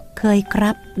เคยค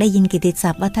รับได้ยินกิตติศั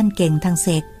พท์ว่าท่านเก่งทางเส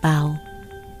กเป่า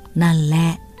นั่นแหล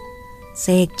ะเส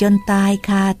กจนตายค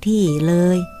าที่เล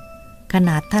ยขน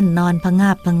าดท่านนอนพง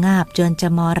าบจนจะ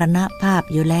มรณภาพ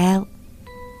อยู่แล้ว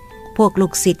พวกลู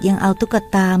กศิษย์ยังเอาตุ๊ก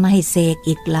ตามาให้เสก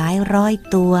อีกหลายร้อย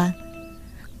ตัว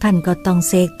ท่านก็ต้อง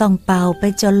เสกต้องเป่าไป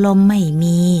จนลมไม่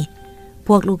มีพ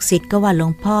วกลูกศิษย์ก็ว่าหลว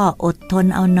งพ่ออดทน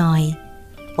เอาหน่อย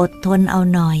อดทนเอา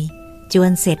หน่อยจว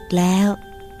นเสร็จแล้ว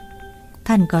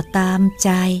ท่านก็ตามใจ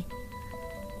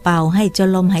เป่าให้จน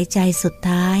ลมหายใจสุด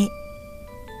ท้าย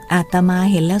อาตมา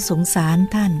เห็นแล้วสงสาร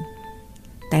ท่าน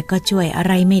แต่ก็ช่วยอะ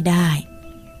ไรไม่ได้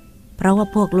เพราะว่า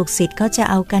พวกลูกศิษย์เขาจะ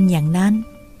เอากันอย่างนั้น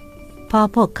พอ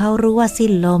พวกเขารู้ว่าสิ้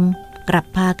นลมกลับ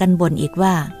พากันบ่นอีก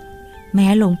ว่าแม้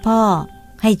หลวงพ่อ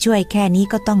ให้ช่วยแค่นี้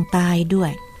ก็ต้องตายด้ว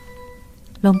ย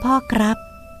หลวงพ่อครับ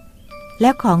แล้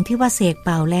วของที่ว่าเสกเ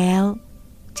ป่าแล้ว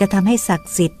จะทำให้ศัก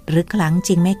ดิ์สิทธิ์หรือขลังจ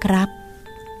ริงไหมครับ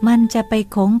มันจะไป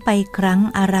คงไปครั้ง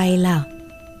อะไรล่ะ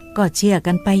ก็เชื่อ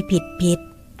กันไปผิด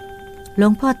หลว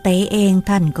งพ่อเต๋เอง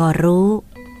ท่านก็รู้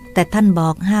แต่ท่านบอ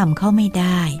กห้ามเขาไม่ไ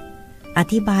ด้อ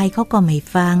ธิบายเขาก็ไม่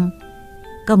ฟัง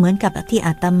ก็เหมือนกับที่อ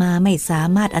าตมาไม่สา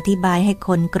มารถอธิบายให้ค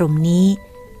นกลุ่มนี้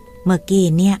เมื่อกี้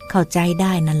เนี่ยเข้าใจไ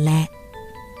ด้นั่นแหละ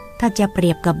ถ้าจะเปรี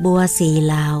ยบกับบัวสี่เ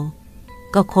หล่า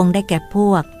ก็คงได้แก่พ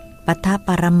วกปัทภป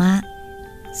รมะ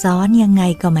สอนยังไง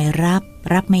ก็ไม่รับ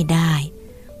ไม่ได้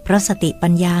เพราะสติปั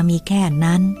ญญามีแค่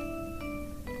นั้น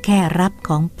แค่รับข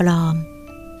องปลอม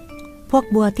พวก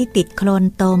บัวที่ติดโคลน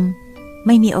ตมไ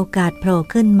ม่มีโอกาสโผล่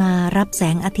ขึ้นมารับแส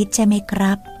งอาทิตย์ใช่ไหมค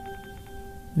รับ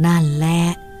นั่นแหละ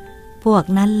พวก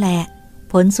นั้นแหละ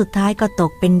ผลสุดท้ายก็ต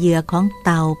กเป็นเหยื่อของเ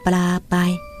ต่าปลาไป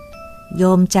โย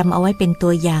มจำเอาไว้เป็นตั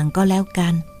วอย่างก็แล้วกั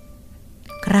น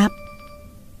ครับ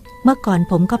เมื่อก่อน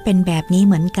ผมก็เป็นแบบนี้เ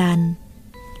หมือนกัน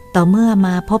ต่อเมื่อม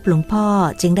าพบหลวงพ่อ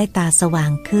จึงได้ตาสว่า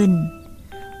งขึ้น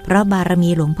เพราะบารมี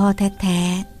หลวงพ่อแท้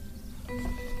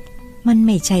ๆมันไ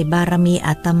ม่ใช่บารมีอ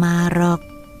าตมาหรอก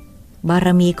บาร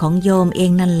มีของโยมเอ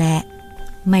งนั่นแหละ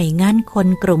ไม่งั้นคน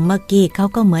กลุ่มเมื่อกี้เขา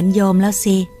ก็เหมือนโยมแล้ว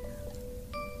สิ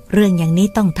เรื่องอย่างนี้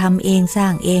ต้องทำเองสร้า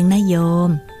งเองนะโยม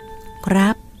ครั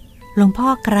บหลวงพ่อ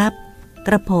ครับก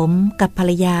ระผมกับภร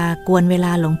รยากวนเวล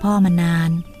าหลวงพ่อมานา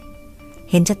น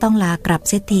เห็นจะต้องลากลับเ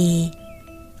สียที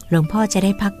หลวงพ่อจะไ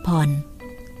ด้พักผ่อน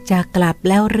จะกลับ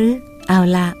แล้วหรือเอา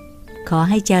ละขอ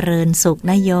ให้เจริญสุข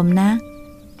นะโยมนะ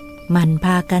มันพ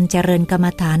ากันเจริญกรรม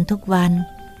ฐานทุกวัน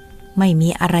ไม่มี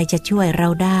อะไรจะช่วยเรา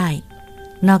ได้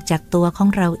นอกจากตัวของ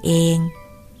เราเอง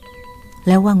แ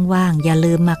ล้วว่างๆอย่า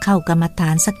ลืมมาเข้ากรรมฐา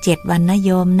นสัก7 วันนะโ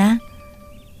ยมนะ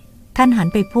ท่านหัน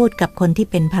ไปพูดกับคนที่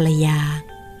เป็นภรรยา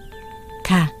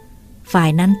ค่ะฝ่าย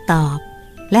นั้นตอบ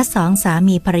และสองสา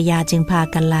มีภรรยาจึงพา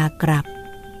กันลากลับ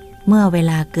เมื่อเว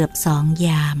ลาเกือบ2 ย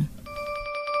าม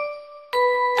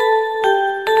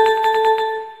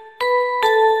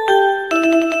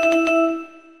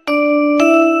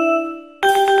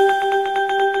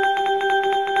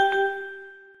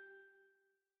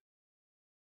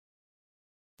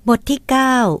บทที่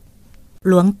9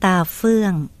หลวงตาเฟื่อ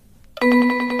ง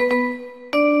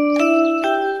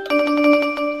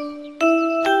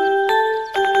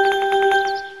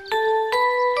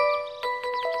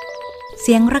เ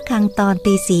สียงระฆังตอน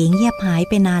ตี 4เงียบหาย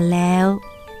ไปนานแล้ว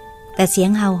แต่เสียง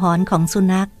เห่าหอนของสุ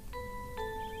นัข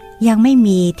ยังไม่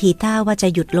มีทีท่าว่าจะ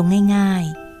หยุดลงง่าย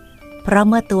ๆเพราะ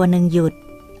เมื่อตัวหนึ่งหยุด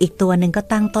อีกตัวหนึ่งก็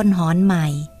ตั้งต้นหอนใหม่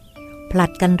ผลั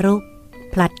ดกันรุก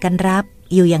ผลัดกันรับ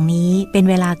อยู่อย่างนี้เป็น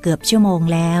เวลาเกือบชั่วโมง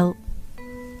แล้ว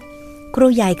ครู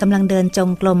ใหญ่กำลังเดินจง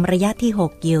กรมระยะที่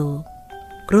6อยู่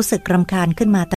รู้สึกรำคาญขึ้นมา